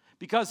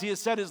 Because he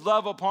has set his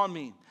love upon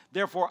me.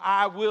 Therefore,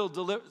 I will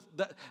deliver.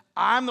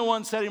 I'm the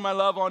one setting my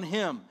love on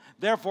him.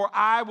 Therefore,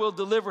 I will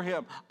deliver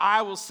him.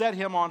 I will set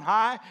him on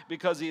high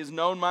because he has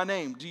known my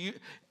name. Do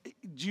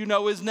you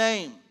know his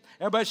name?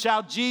 Everybody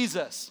shout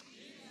Jesus.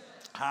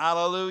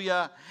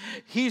 Hallelujah.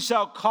 He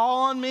shall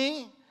call on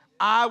me.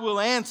 I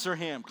will answer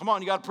him. Come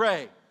on, you got to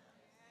pray.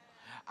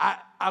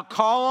 I'll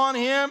call on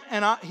him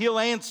and he'll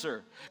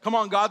answer. Come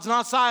on, God's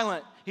not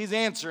silent. He's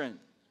answering.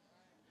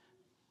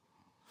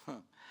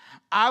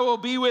 I will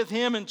be with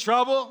him in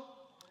trouble.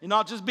 And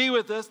not just be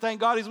with us. Thank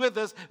God he's with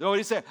us. What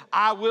he said,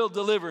 I will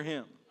deliver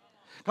him.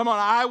 Come on,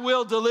 I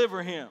will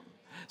deliver him.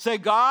 Say,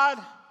 God,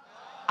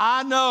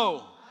 I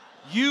know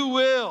you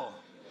will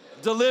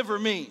deliver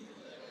me.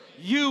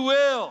 You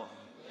will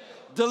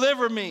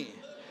deliver me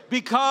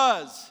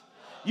because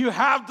you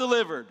have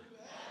delivered.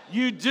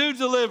 You do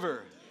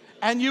deliver.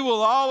 And you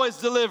will always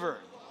deliver.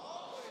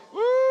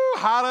 Woo,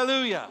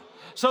 hallelujah.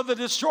 So the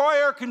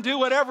destroyer can do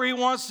whatever he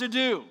wants to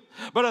do.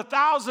 But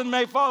 1,000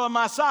 may fall on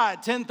my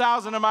side,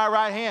 10,000 on my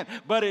right hand,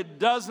 but it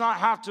does not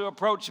have to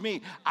approach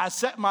me. I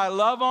set my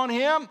love on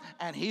him,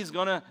 and he's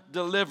going to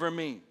deliver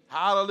me.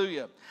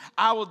 Hallelujah.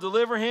 I will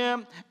deliver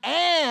him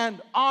and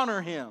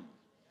honor him.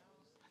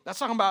 That's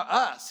talking about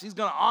us. He's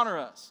going to honor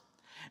us.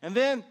 And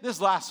then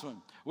this last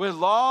one, with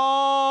long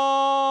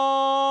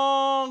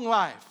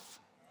life.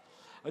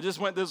 I just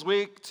went this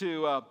week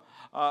for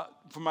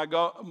my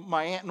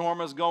Aunt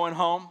Norma's going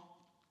home.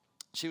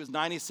 She was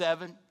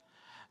 97.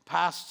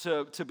 Passed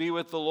to be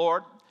with the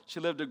Lord. She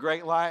lived a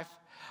great life.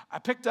 I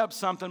picked up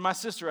something. My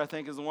sister, I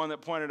think, is the one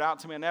that pointed out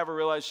to me. I never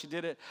realized she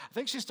did it. I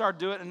think she started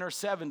doing it in her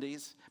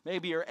 70s,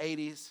 maybe her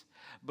 80s.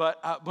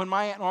 But when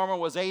my Aunt Norma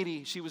was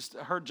 80,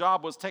 her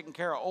job was taking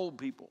care of old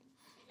people.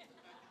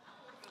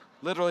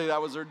 Literally,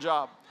 that was her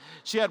job.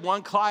 She had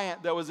one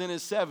client that was in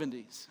his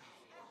 70s,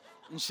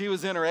 and she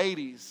was in her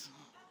 80s,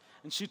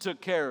 and she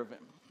took care of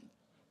him.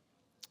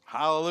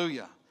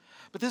 Hallelujah.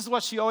 But this is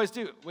what she always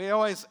do.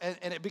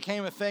 And it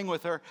became a thing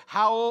with her.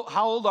 How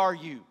old are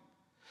you?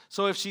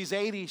 So if she's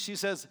 80, she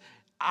says,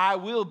 I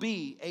will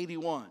be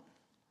 81.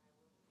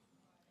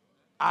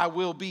 I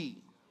will be.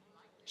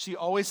 She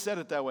always said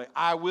it that way.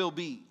 I will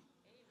be.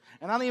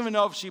 And I don't even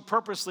know if she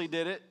purposely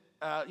did it.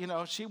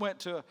 She went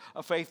to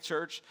a faith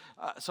church.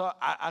 So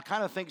I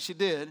kind of think she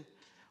did.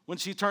 When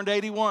she turned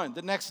 81,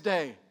 the next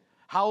day,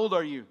 how old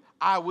are you?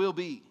 I will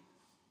be.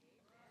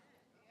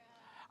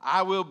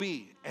 I will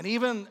be. And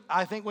even,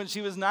 I think when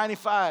she was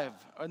 95,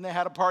 and they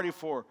had a party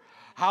for her,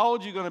 how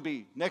old are you going to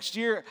be? Next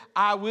year,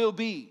 I will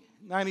be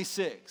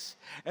 96.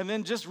 And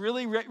then just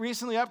really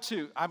recently I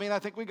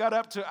think we got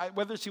up to,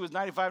 whether she was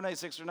 95,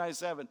 96, or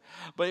 97,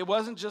 but it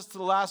wasn't just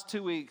the last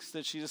 2 weeks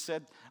that she just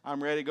said,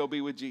 I'm ready to go be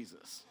with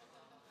Jesus.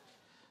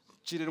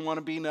 She didn't want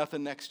to be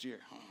nothing next year,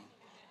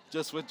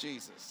 just with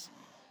Jesus.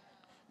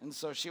 And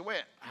so she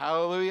went.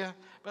 Hallelujah.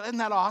 But isn't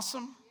that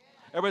awesome?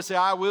 Everybody say,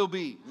 I will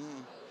be.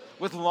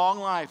 With long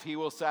life, he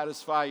will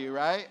satisfy you,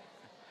 right?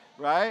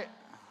 Right?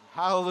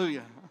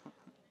 Hallelujah.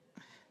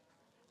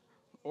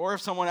 Or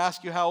if someone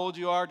asks you how old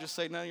you are, just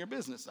say none of your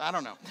business. I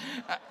don't know.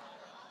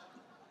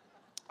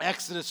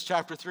 Exodus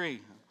chapter 3.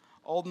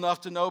 Old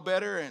enough to know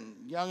better and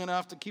young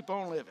enough to keep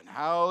on living.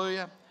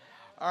 Hallelujah.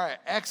 All right,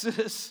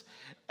 Exodus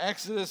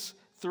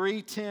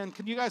 3:10.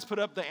 Can you guys put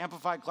up the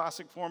Amplified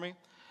Classic for me?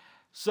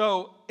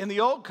 So, in the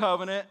Old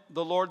Covenant,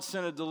 the Lord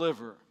sent a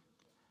deliverer.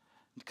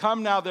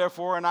 Come now,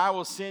 therefore, and I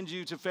will send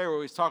you to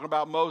Pharaoh. He's talking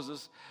about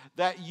Moses,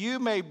 that you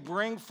may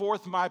bring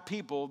forth my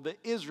people, the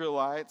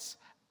Israelites,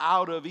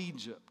 out of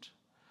Egypt.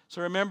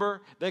 So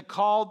remember,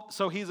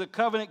 he's a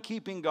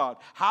covenant-keeping God.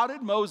 How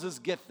did Moses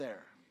get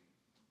there?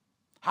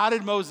 How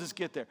did Moses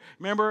get there?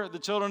 Remember, the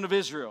children of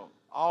Israel,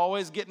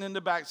 always getting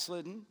into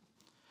backsliding,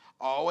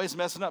 always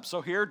messing up.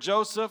 So here,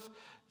 Joseph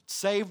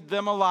saved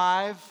them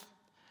alive.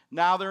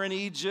 Now they're in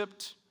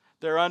Egypt.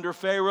 They're under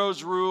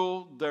Pharaoh's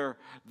rule. They're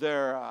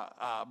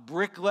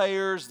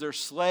bricklayers. They're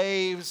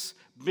slaves,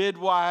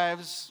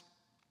 midwives.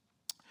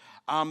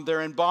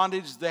 They're in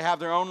bondage. They have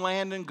their own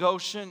land in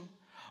Goshen.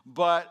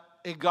 But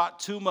it got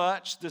too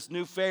much, this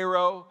new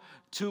Pharaoh,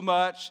 too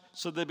much.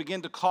 So they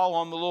begin to call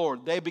on the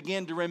Lord. They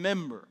begin to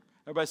remember.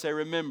 Everybody say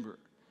remember.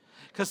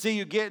 Because see,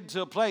 you get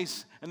to a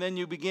place and then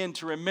you begin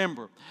to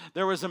remember.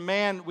 There was a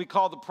man we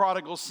call the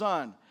prodigal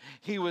son.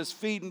 He was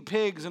feeding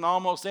pigs and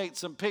almost ate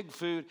some pig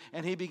food,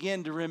 and he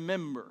began to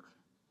remember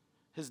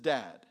his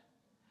dad.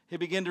 He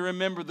began to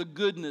remember the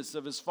goodness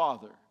of his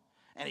father,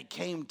 and he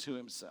came to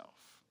himself.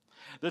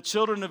 The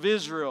children of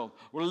Israel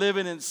were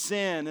living in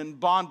sin and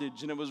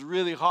bondage, and it was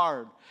really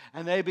hard.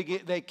 And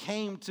they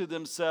came to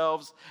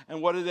themselves,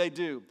 and what did they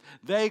do?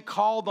 They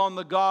called on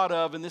the God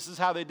of, and this is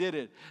how they did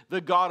it,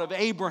 the God of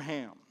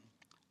Abraham,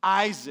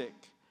 Isaac,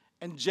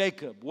 and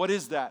Jacob. What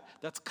is that?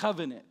 That's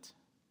covenant.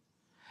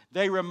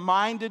 They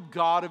reminded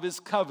God of his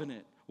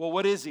covenant. Well,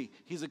 what is he?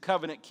 He's a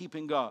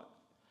covenant-keeping God.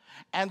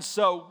 And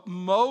so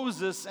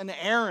Moses and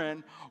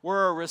Aaron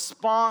were a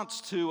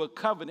response to a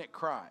covenant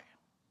cry.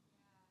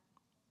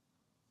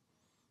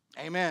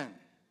 Amen.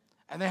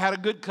 And they had a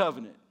good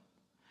covenant.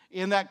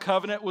 In that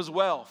covenant was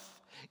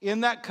wealth.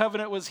 In that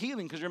covenant was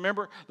healing. Because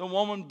remember, the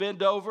woman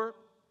bent over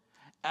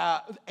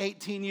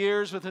 18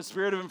 years with a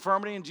spirit of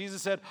infirmity. And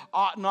Jesus said,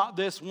 ought not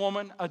this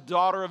woman, a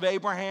daughter of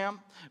Abraham,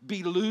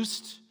 be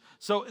loosed?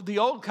 So the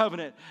old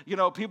covenant,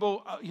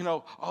 people,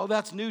 oh,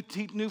 that's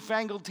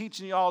newfangled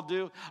teaching y'all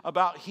do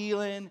about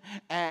healing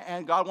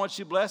and God wants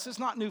you blessed. It's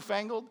not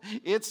newfangled.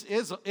 It's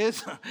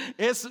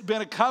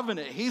been a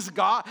covenant. He's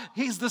God.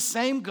 He's the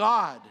same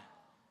God.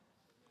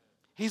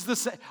 He's the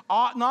same.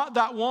 Ought not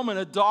that woman,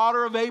 a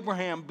daughter of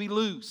Abraham, be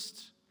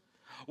loosed?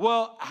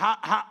 Well,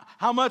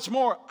 how much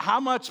more? How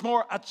much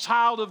more a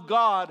child of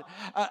God,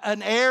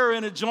 an heir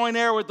and a joint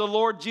heir with the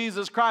Lord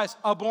Jesus Christ,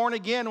 a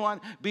born-again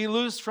one, be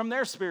loosed from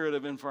their spirit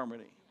of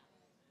infirmity?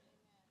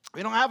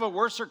 We don't have a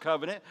worser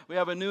covenant. We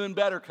have a new and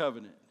better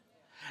covenant.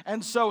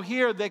 And so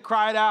here they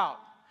cried out.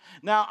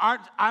 Now,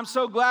 I'm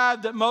so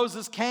glad that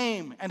Moses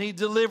came and he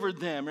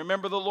delivered them.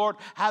 Remember, the Lord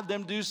had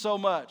them do so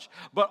much.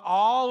 But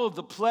all of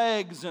the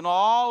plagues and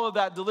all of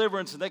that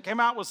deliverance, and they came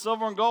out with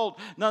silver and gold,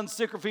 none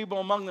sick or feeble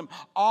among them,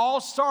 all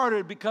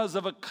started because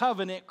of a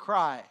covenant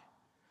cry.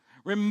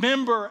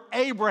 Remember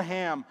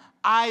Abraham,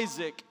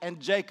 Isaac, and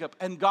Jacob.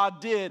 And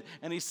God did,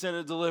 and he sent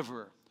a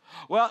deliverer.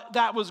 Well,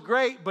 that was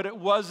great, but it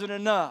wasn't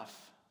enough.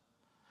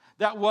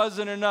 That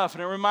wasn't enough.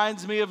 And it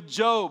reminds me of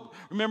Job.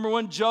 Remember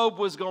when Job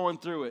was going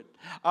through it?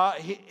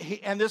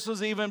 And this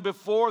was even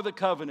before the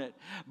covenant.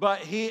 But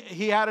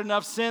he had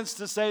enough sense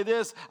to say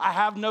this, I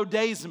have no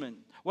daysman.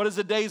 What is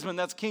a daysman?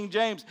 That's King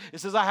James. It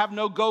says, I have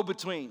no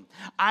go-between.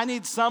 I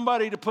need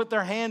somebody to put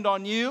their hand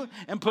on you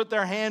and put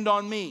their hand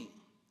on me.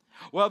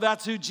 Well,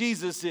 that's who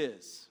Jesus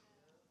is.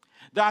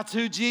 That's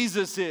who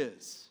Jesus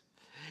is.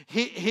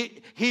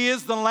 He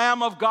is the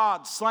Lamb of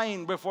God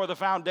slain before the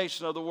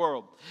foundation of the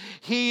world.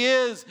 He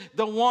is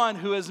the one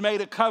who has made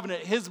a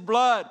covenant. His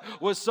blood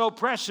was so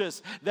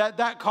precious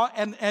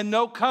and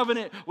no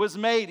covenant was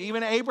made.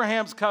 Even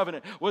Abraham's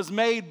covenant was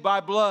made by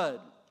blood.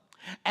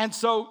 And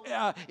so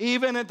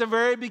even at the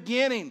very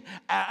beginning,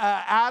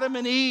 Adam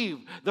and Eve,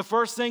 the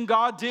first thing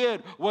God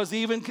did was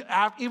even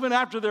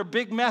after their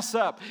big mess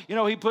up,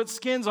 he put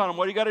skins on them.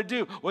 What do you got to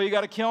do? Well, you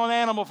got to kill an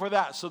animal for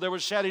that. So there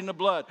was shedding of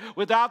blood.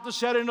 Without the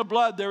shedding of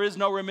blood, there is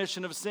no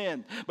remission of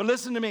sin. But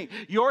listen to me,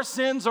 your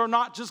sins are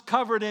not just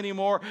covered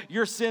anymore,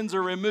 your sins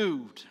are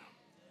removed.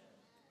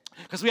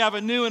 Because we have a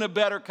new and a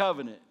better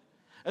covenant,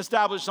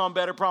 established on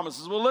better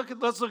promises. Well,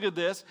 let's look at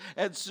this.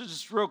 It's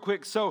just real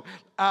quick. So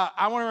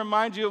I want to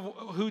remind you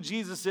of who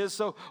Jesus is.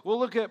 So we'll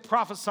look at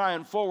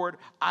prophesying forward,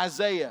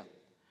 Isaiah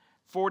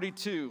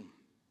 42.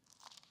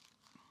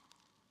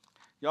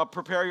 Y'all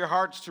prepare your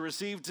hearts to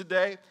receive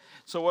today.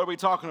 So what are we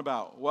talking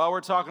about? Well, we're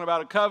talking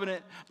about a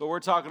covenant, but we're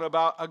talking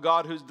about a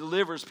God who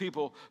delivers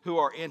people who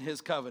are in his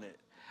covenant.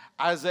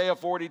 Isaiah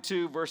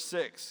 42, verse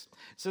 6.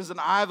 It says, "And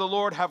I, the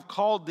Lord, have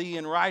called thee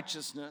in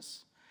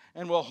righteousness,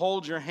 and will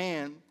hold your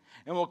hand,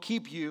 and will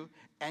keep you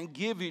and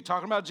give you,"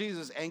 talking about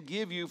Jesus, "and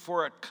give you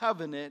for a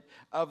covenant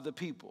of the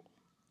people,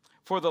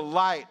 for the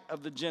light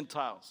of the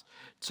Gentiles,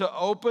 to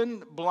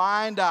open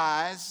blind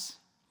eyes,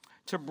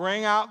 to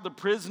bring out the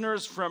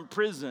prisoners from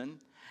prison,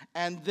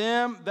 and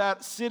them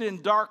that sit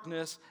in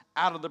darkness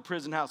out of the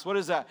prison house." What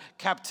is that?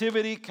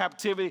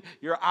 Captivity.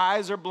 Your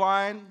eyes are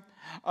blind.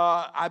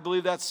 I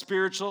believe that's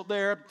spiritual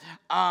there.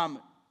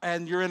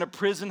 And you're in a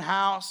prison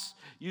house.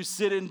 You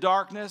sit in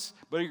darkness,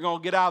 but you're going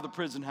to get out of the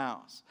prison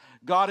house.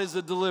 God is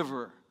a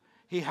deliverer.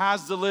 He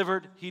has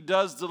delivered. He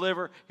does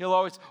deliver. He'll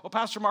always, "Well,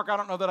 Pastor Mark, I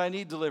don't know that I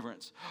need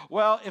deliverance."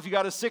 Well, if you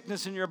got a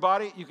sickness in your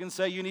body, you can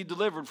say you need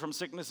delivered from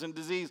sickness and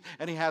disease,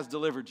 and he has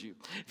delivered you.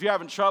 If you're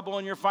having trouble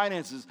in your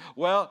finances,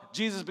 well,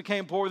 Jesus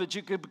became poor that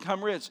you could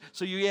become rich.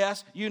 So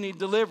yes, you need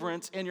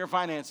deliverance in your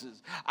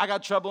finances. I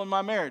got trouble in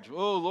my marriage.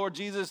 Oh, Lord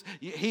Jesus,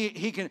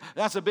 he can,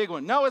 that's a big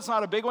one. No, it's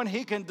not a big one.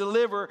 He can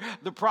deliver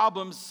the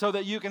problems so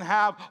that you can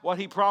have what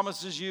he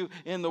promises you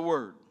in the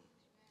Word.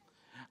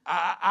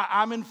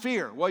 I'm in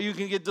fear. Well, you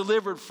can get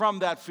delivered from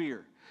that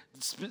fear.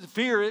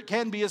 Fear, it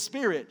can be a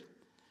spirit.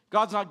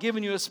 God's not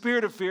giving you a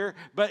spirit of fear,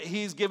 but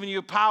he's giving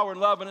you power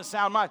and love and a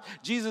sound mind.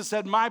 Jesus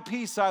said, "My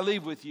peace I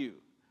leave with you."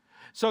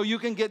 So you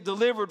can get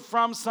delivered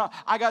from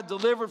I got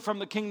delivered from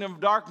the kingdom of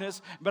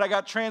darkness, but I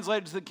got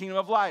translated to the kingdom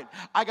of light.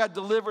 I got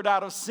delivered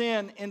out of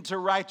sin into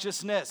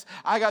righteousness.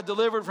 I got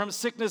delivered from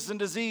sickness and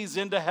disease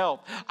into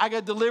health. I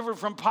got delivered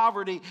from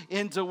poverty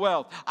into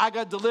wealth. I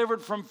got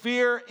delivered from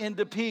fear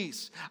into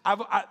peace.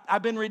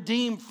 I've been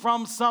redeemed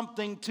from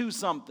something to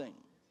something.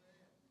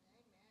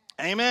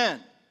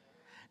 Amen.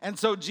 And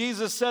so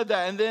Jesus said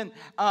that. And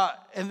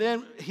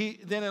then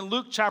in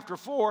Luke chapter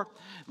 4,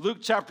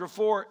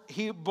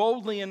 he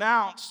boldly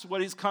announced what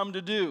he's come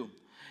to do.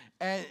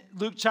 And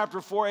Luke chapter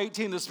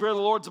 4:18, "The Spirit of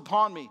the Lord's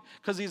upon me,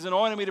 because he's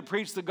anointed me to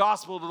preach the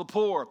gospel to the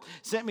poor,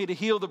 sent me to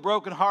heal the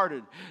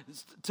brokenhearted,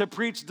 to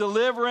preach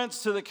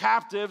deliverance to the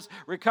captives,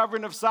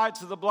 recovering of sight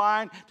to the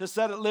blind, to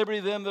set at liberty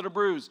them that are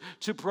bruised,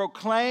 to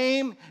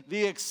proclaim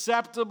the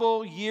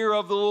acceptable year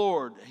of the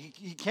Lord."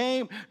 He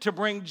came to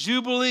bring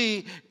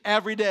jubilee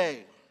every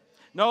day.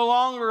 No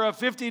longer a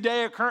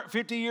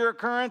 50-year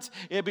occurrence.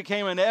 It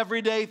became an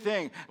everyday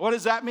thing. What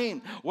does that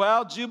mean?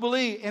 Well,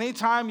 Jubilee,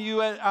 anytime you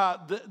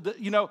had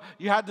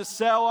to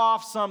sell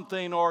off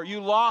something, or you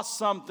lost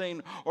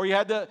something, or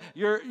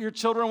your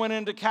children went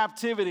into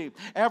captivity,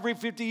 every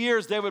 50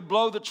 years they would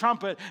blow the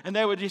trumpet and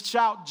they would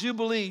shout,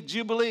 "Jubilee,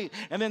 Jubilee."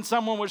 And then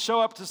someone would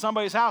show up to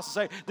somebody's house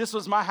and say, "This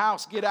was my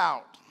house, get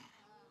out.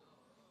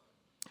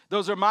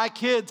 Those are my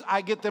kids,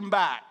 I get them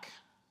back."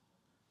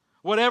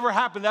 Whatever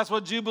happened, that's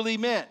what Jubilee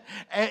meant.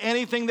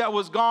 Anything that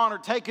was gone or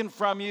taken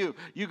from you,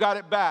 you got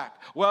it back.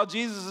 Well,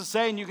 Jesus is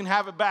saying you can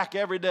have it back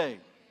every day.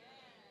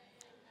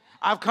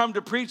 I've come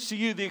to preach to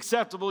you the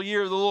acceptable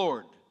year of the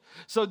Lord.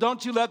 So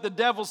don't you let the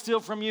devil steal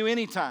from you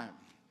anytime.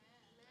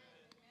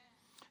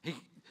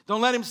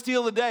 Don't let him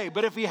steal the day.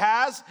 But if he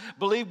has,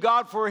 believe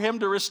God for him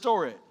to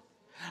restore it.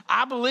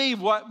 I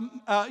believe what,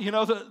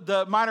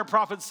 the minor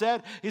prophet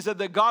said. He said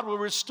that God will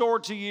restore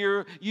to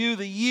you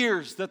the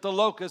years that the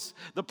locusts,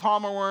 the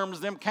palmer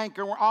worms, them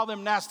canker, all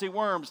them nasty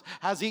worms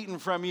has eaten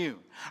from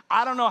you.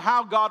 I don't know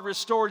how God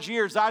restores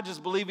years. I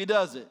just believe he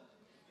does it.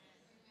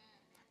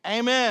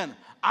 Amen.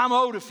 I'm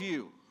owed a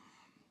few.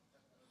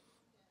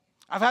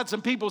 I've had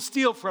some people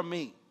steal from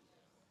me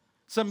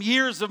some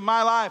years of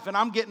my life, and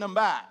I'm getting them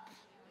back.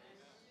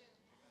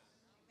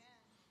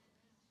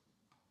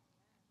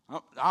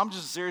 I'm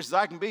just as serious as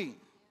I can be.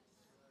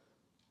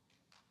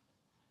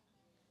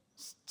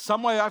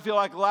 Some way I feel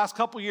like the last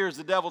couple years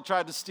the devil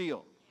tried to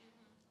steal.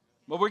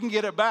 But we can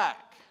get it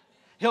back.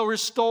 He'll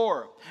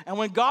restore. And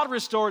when God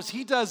restores,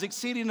 he does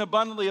exceeding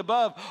abundantly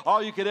above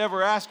all you could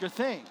ever ask or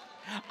think.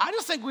 I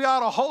just think we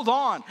ought to hold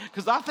on,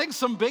 because I think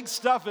some big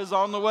stuff is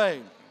on the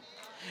way.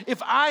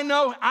 If I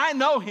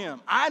know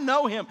him. I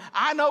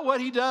know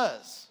what he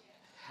does.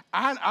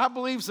 I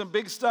believe some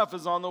big stuff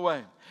is on the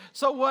way.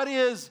 So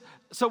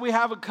we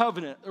have a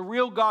covenant. The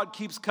real God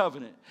keeps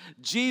covenant.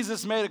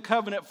 Jesus made a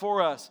covenant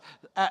for us.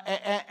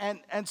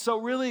 And so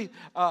really,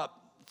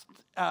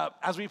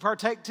 as we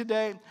partake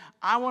today,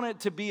 I want it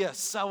to be a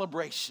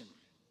celebration.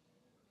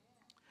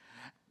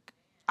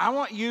 I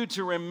want you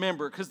to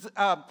remember, because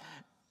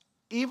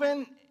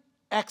even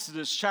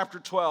Exodus chapter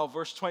 12,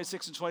 verse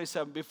 26 and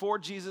 27, before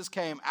Jesus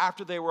came,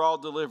 after they were all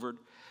delivered,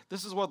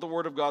 this is what the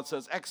Word of God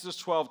says, Exodus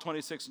 12,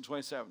 26 and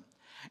 27.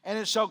 And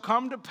it shall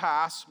come to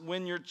pass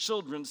when your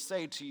children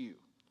say to you,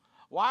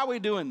 why are we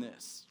doing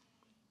this?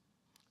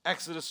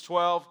 Exodus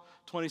 12,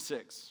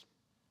 26.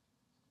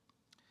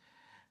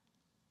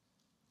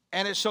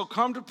 And it shall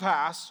come to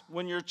pass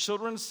when your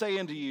children say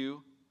unto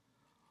you,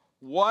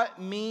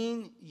 what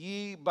mean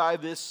ye by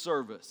this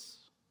service?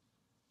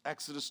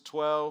 Exodus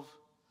 12,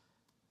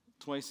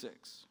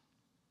 26.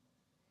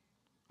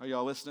 Are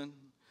y'all listening?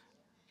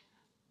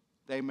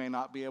 They may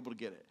not be able to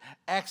get it.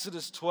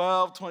 Exodus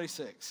 12,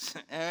 26.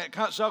 And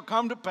it shall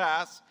come to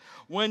pass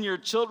when your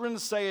children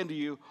say unto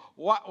you,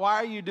 why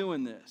are you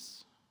doing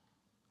this?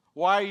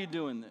 Why are you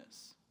doing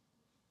this?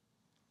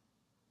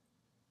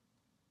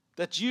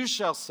 That you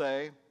shall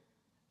say,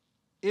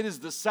 it is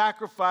the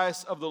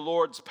sacrifice of the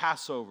Lord's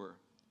Passover,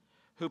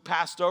 who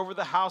passed over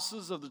the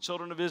houses of the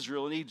children of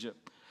Israel in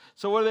Egypt.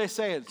 So what are they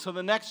saying? So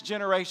the next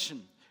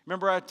generation,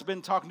 remember I've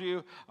been talking to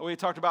you, we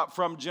talked about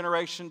from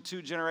generation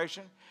to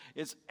generation.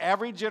 It's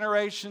every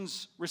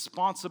generation's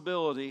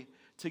responsibility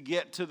to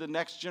get to the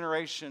next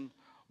generation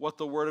what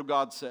the Word of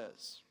God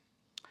says.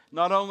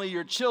 Not only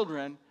your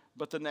children,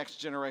 but the next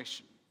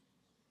generation.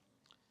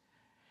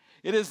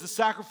 It is the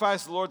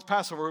sacrifice of the Lord's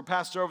Passover, who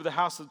passed over the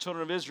house of the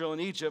children of Israel in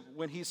Egypt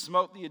when he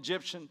smote the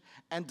Egyptian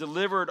and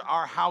delivered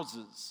our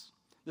houses.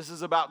 This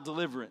is about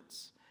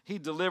deliverance. He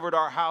delivered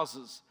our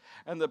houses.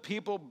 And the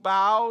people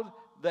bowed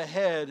the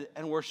head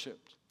and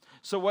worshiped.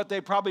 So what they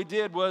probably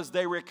did was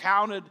they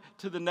recounted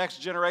to the next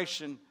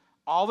generation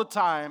all the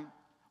time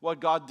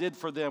what God did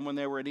for them when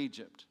they were in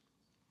Egypt.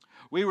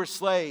 We were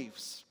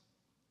slaves.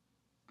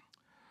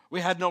 We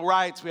had no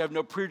rights. We had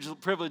no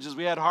privileges.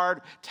 We had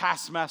hard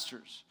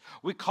taskmasters.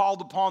 We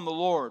called upon the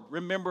Lord.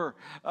 Remember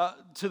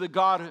to the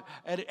God,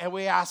 and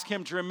we asked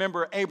him to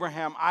remember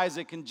Abraham,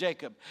 Isaac, and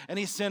Jacob. And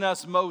he sent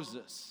us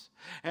Moses.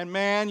 And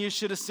man, you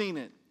should have seen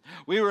it.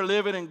 We were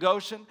living in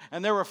Goshen,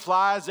 and there were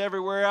flies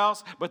everywhere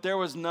else, but there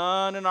was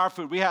none in our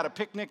food. We had a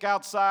picnic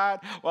outside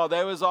while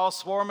they was all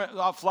swarming.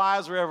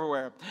 Flies were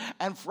everywhere.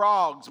 And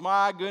frogs,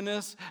 my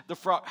goodness.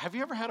 Have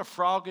you ever had a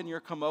frog in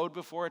your commode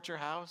before at your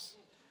house?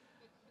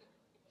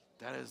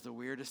 That is the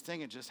weirdest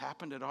thing. It just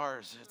happened at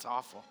ours. It's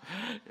awful.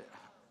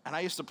 And I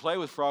used to play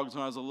with frogs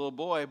when I was a little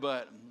boy,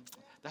 but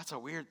that's a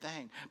weird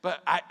thing.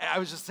 But I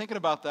was just thinking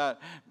about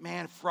that.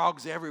 Man,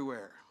 frogs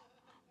everywhere.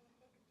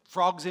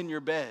 Frogs in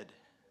your bed.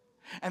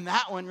 And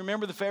that one,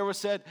 remember the Pharaoh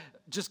said,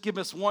 just give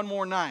us one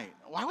more night.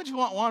 Why would you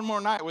want one more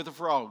night with the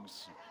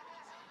frogs?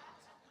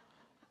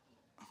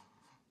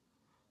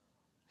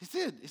 He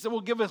said,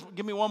 well, give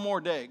me one more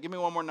day. Give me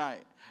one more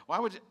night. Why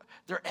would you?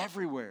 They're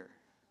everywhere.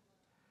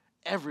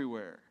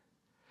 Everywhere.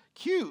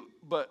 Cute,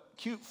 but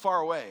cute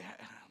far away.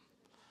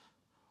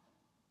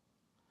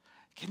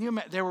 Can you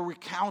imagine? They were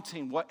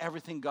recounting what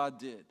everything God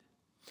did.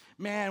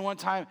 Man, one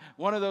time,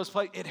 one of those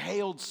places, it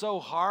hailed so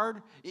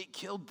hard, it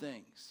killed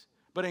things.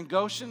 But in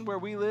Goshen, where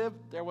we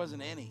lived, there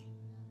wasn't any.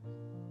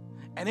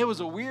 And it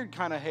was a weird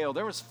kind of hail.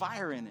 There was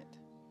fire in it.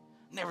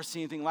 Never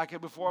seen anything like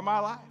it before in my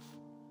life.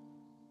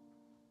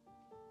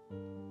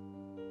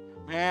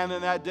 Man,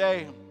 then that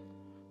day,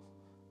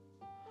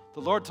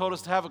 the Lord told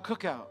us to have a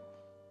cookout.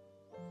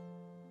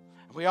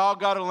 We all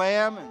got a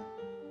lamb, and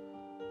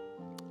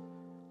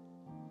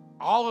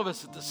all of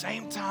us at the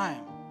same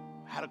time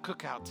had a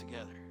cookout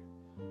together.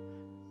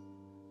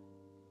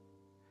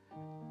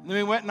 And then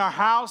we went in our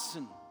house,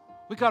 and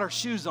we got our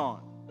shoes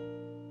on.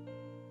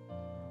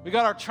 We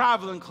got our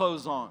traveling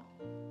clothes on.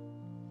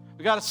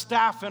 We got a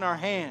staff in our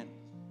hand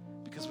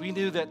because we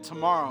knew that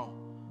tomorrow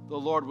the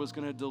Lord was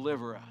going to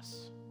deliver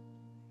us.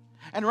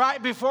 And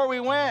right before we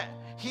went,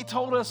 he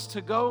told us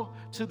to go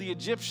to the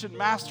Egyptian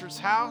master's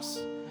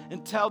house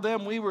and tell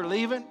them we were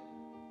leaving.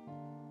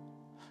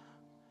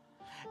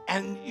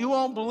 And you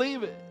won't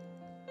believe it.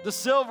 The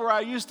silver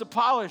I used to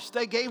polish,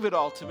 they gave it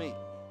all to me.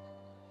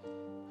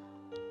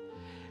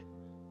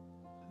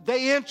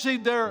 They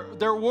emptied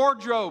their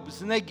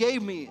wardrobes and they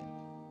gave me it.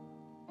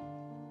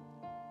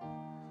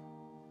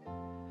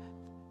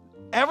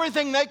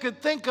 Everything they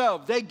could think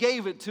of, they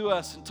gave it to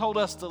us and told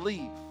us to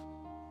leave.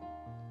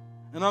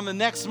 And on the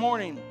next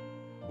morning,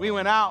 we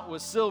went out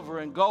with silver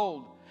and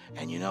gold.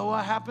 And you know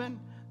what happened?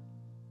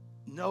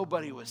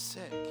 Nobody was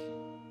sick.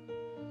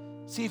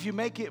 See, if you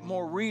make it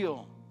more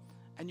real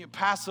and you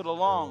pass it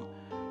along.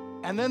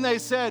 And then they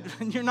said,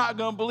 you're not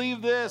going to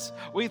believe this.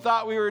 We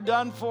thought we were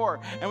done for.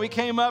 And we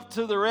came up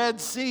to the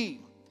Red Sea.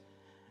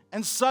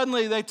 And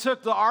suddenly they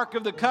took the Ark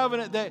of the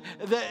Covenant.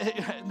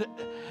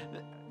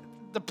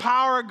 the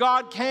power of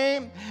God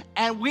came,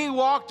 and we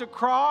walked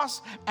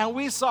across, and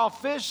we saw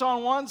fish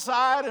on one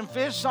side and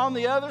fish on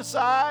the other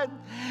side.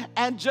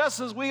 And just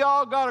as we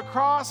all got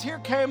across, here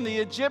came the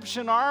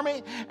Egyptian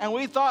army, and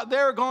we thought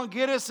they were going to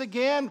get us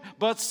again,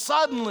 but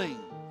suddenly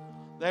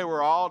they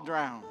were all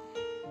drowned.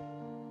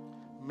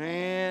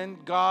 Man,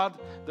 God,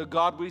 the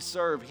God we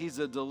serve, He's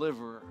a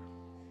deliverer.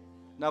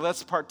 Now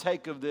let's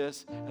partake of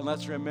this, and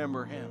let's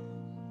remember Him.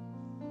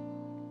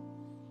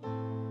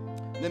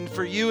 Then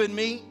for you and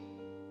me,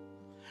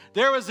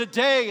 there was a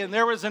day and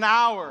there was an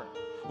hour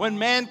when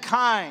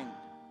mankind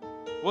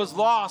was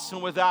lost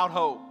and without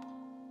hope.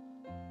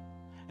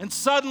 And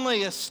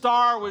suddenly a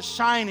star was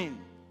shining,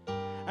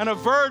 and a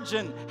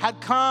virgin had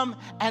come,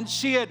 and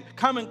she had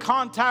come in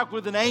contact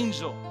with an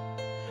angel.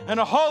 And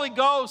the Holy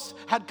Ghost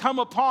had come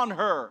upon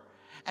her,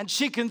 and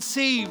she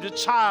conceived a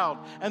child,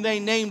 and they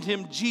named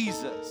him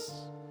Jesus.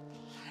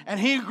 And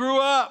he grew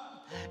up,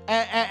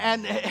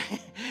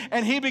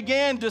 and he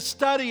began to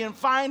study and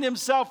find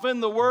himself in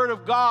the Word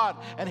of God,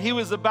 and he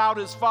was about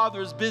his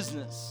Father's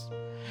business.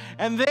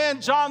 And then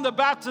John the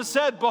Baptist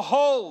said,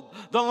 "Behold,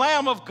 the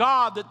Lamb of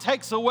God that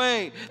takes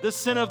away the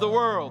sin of the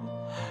world."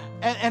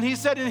 And he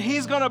said, and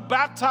he's going to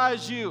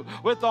baptize you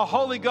with the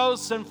Holy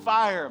Ghost and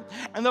fire.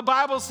 And the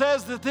Bible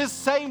says that this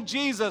same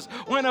Jesus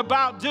went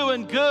about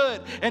doing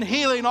good and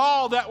healing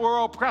all that were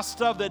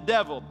oppressed of the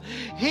devil.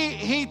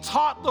 He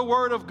taught the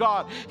Word of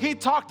God. He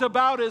talked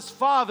about His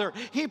Father.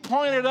 He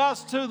pointed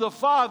us to the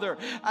Father.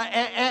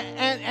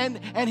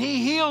 And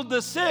He healed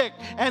the sick,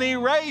 and He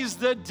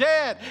raised the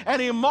dead,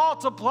 and He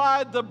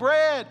multiplied the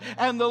bread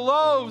and the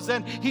loaves,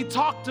 and He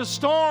talked to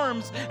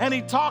storms, and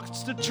He talks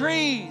to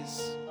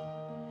trees.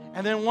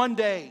 And then one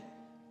day,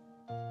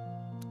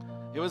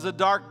 it was a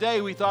dark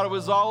day. We thought it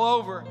was all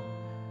over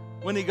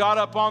when He got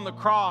up on the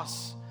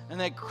cross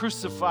and they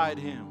crucified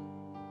Him.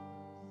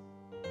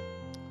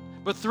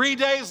 But 3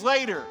 days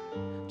later,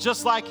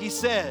 just like He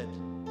said,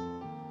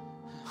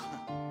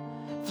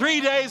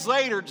 3 days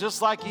later,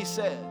 just like He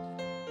said,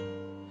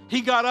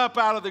 He got up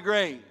out of the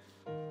grave.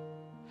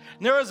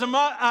 And there was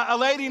a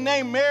lady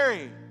named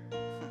Mary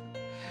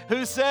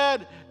who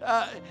said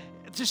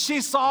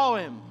she saw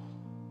Him.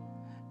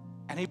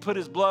 And He put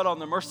His blood on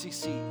the mercy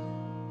seat.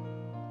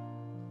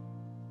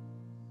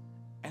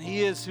 And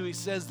He is who He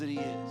says that He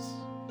is.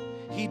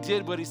 He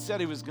did what He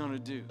said He was going to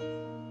do.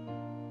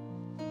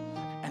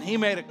 And He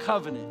made a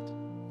covenant.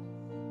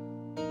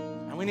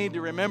 And we need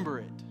to remember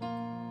it.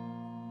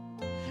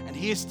 And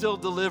He still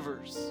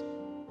delivers.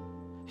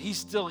 He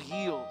still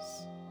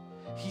heals.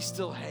 He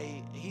still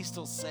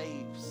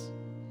saves.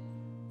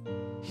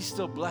 He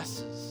still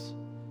blesses.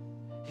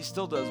 He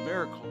still does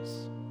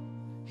miracles.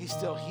 He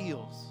still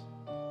heals.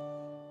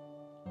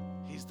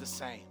 He's the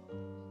same.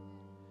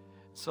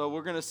 So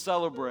we're going to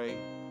celebrate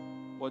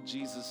what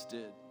Jesus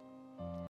did.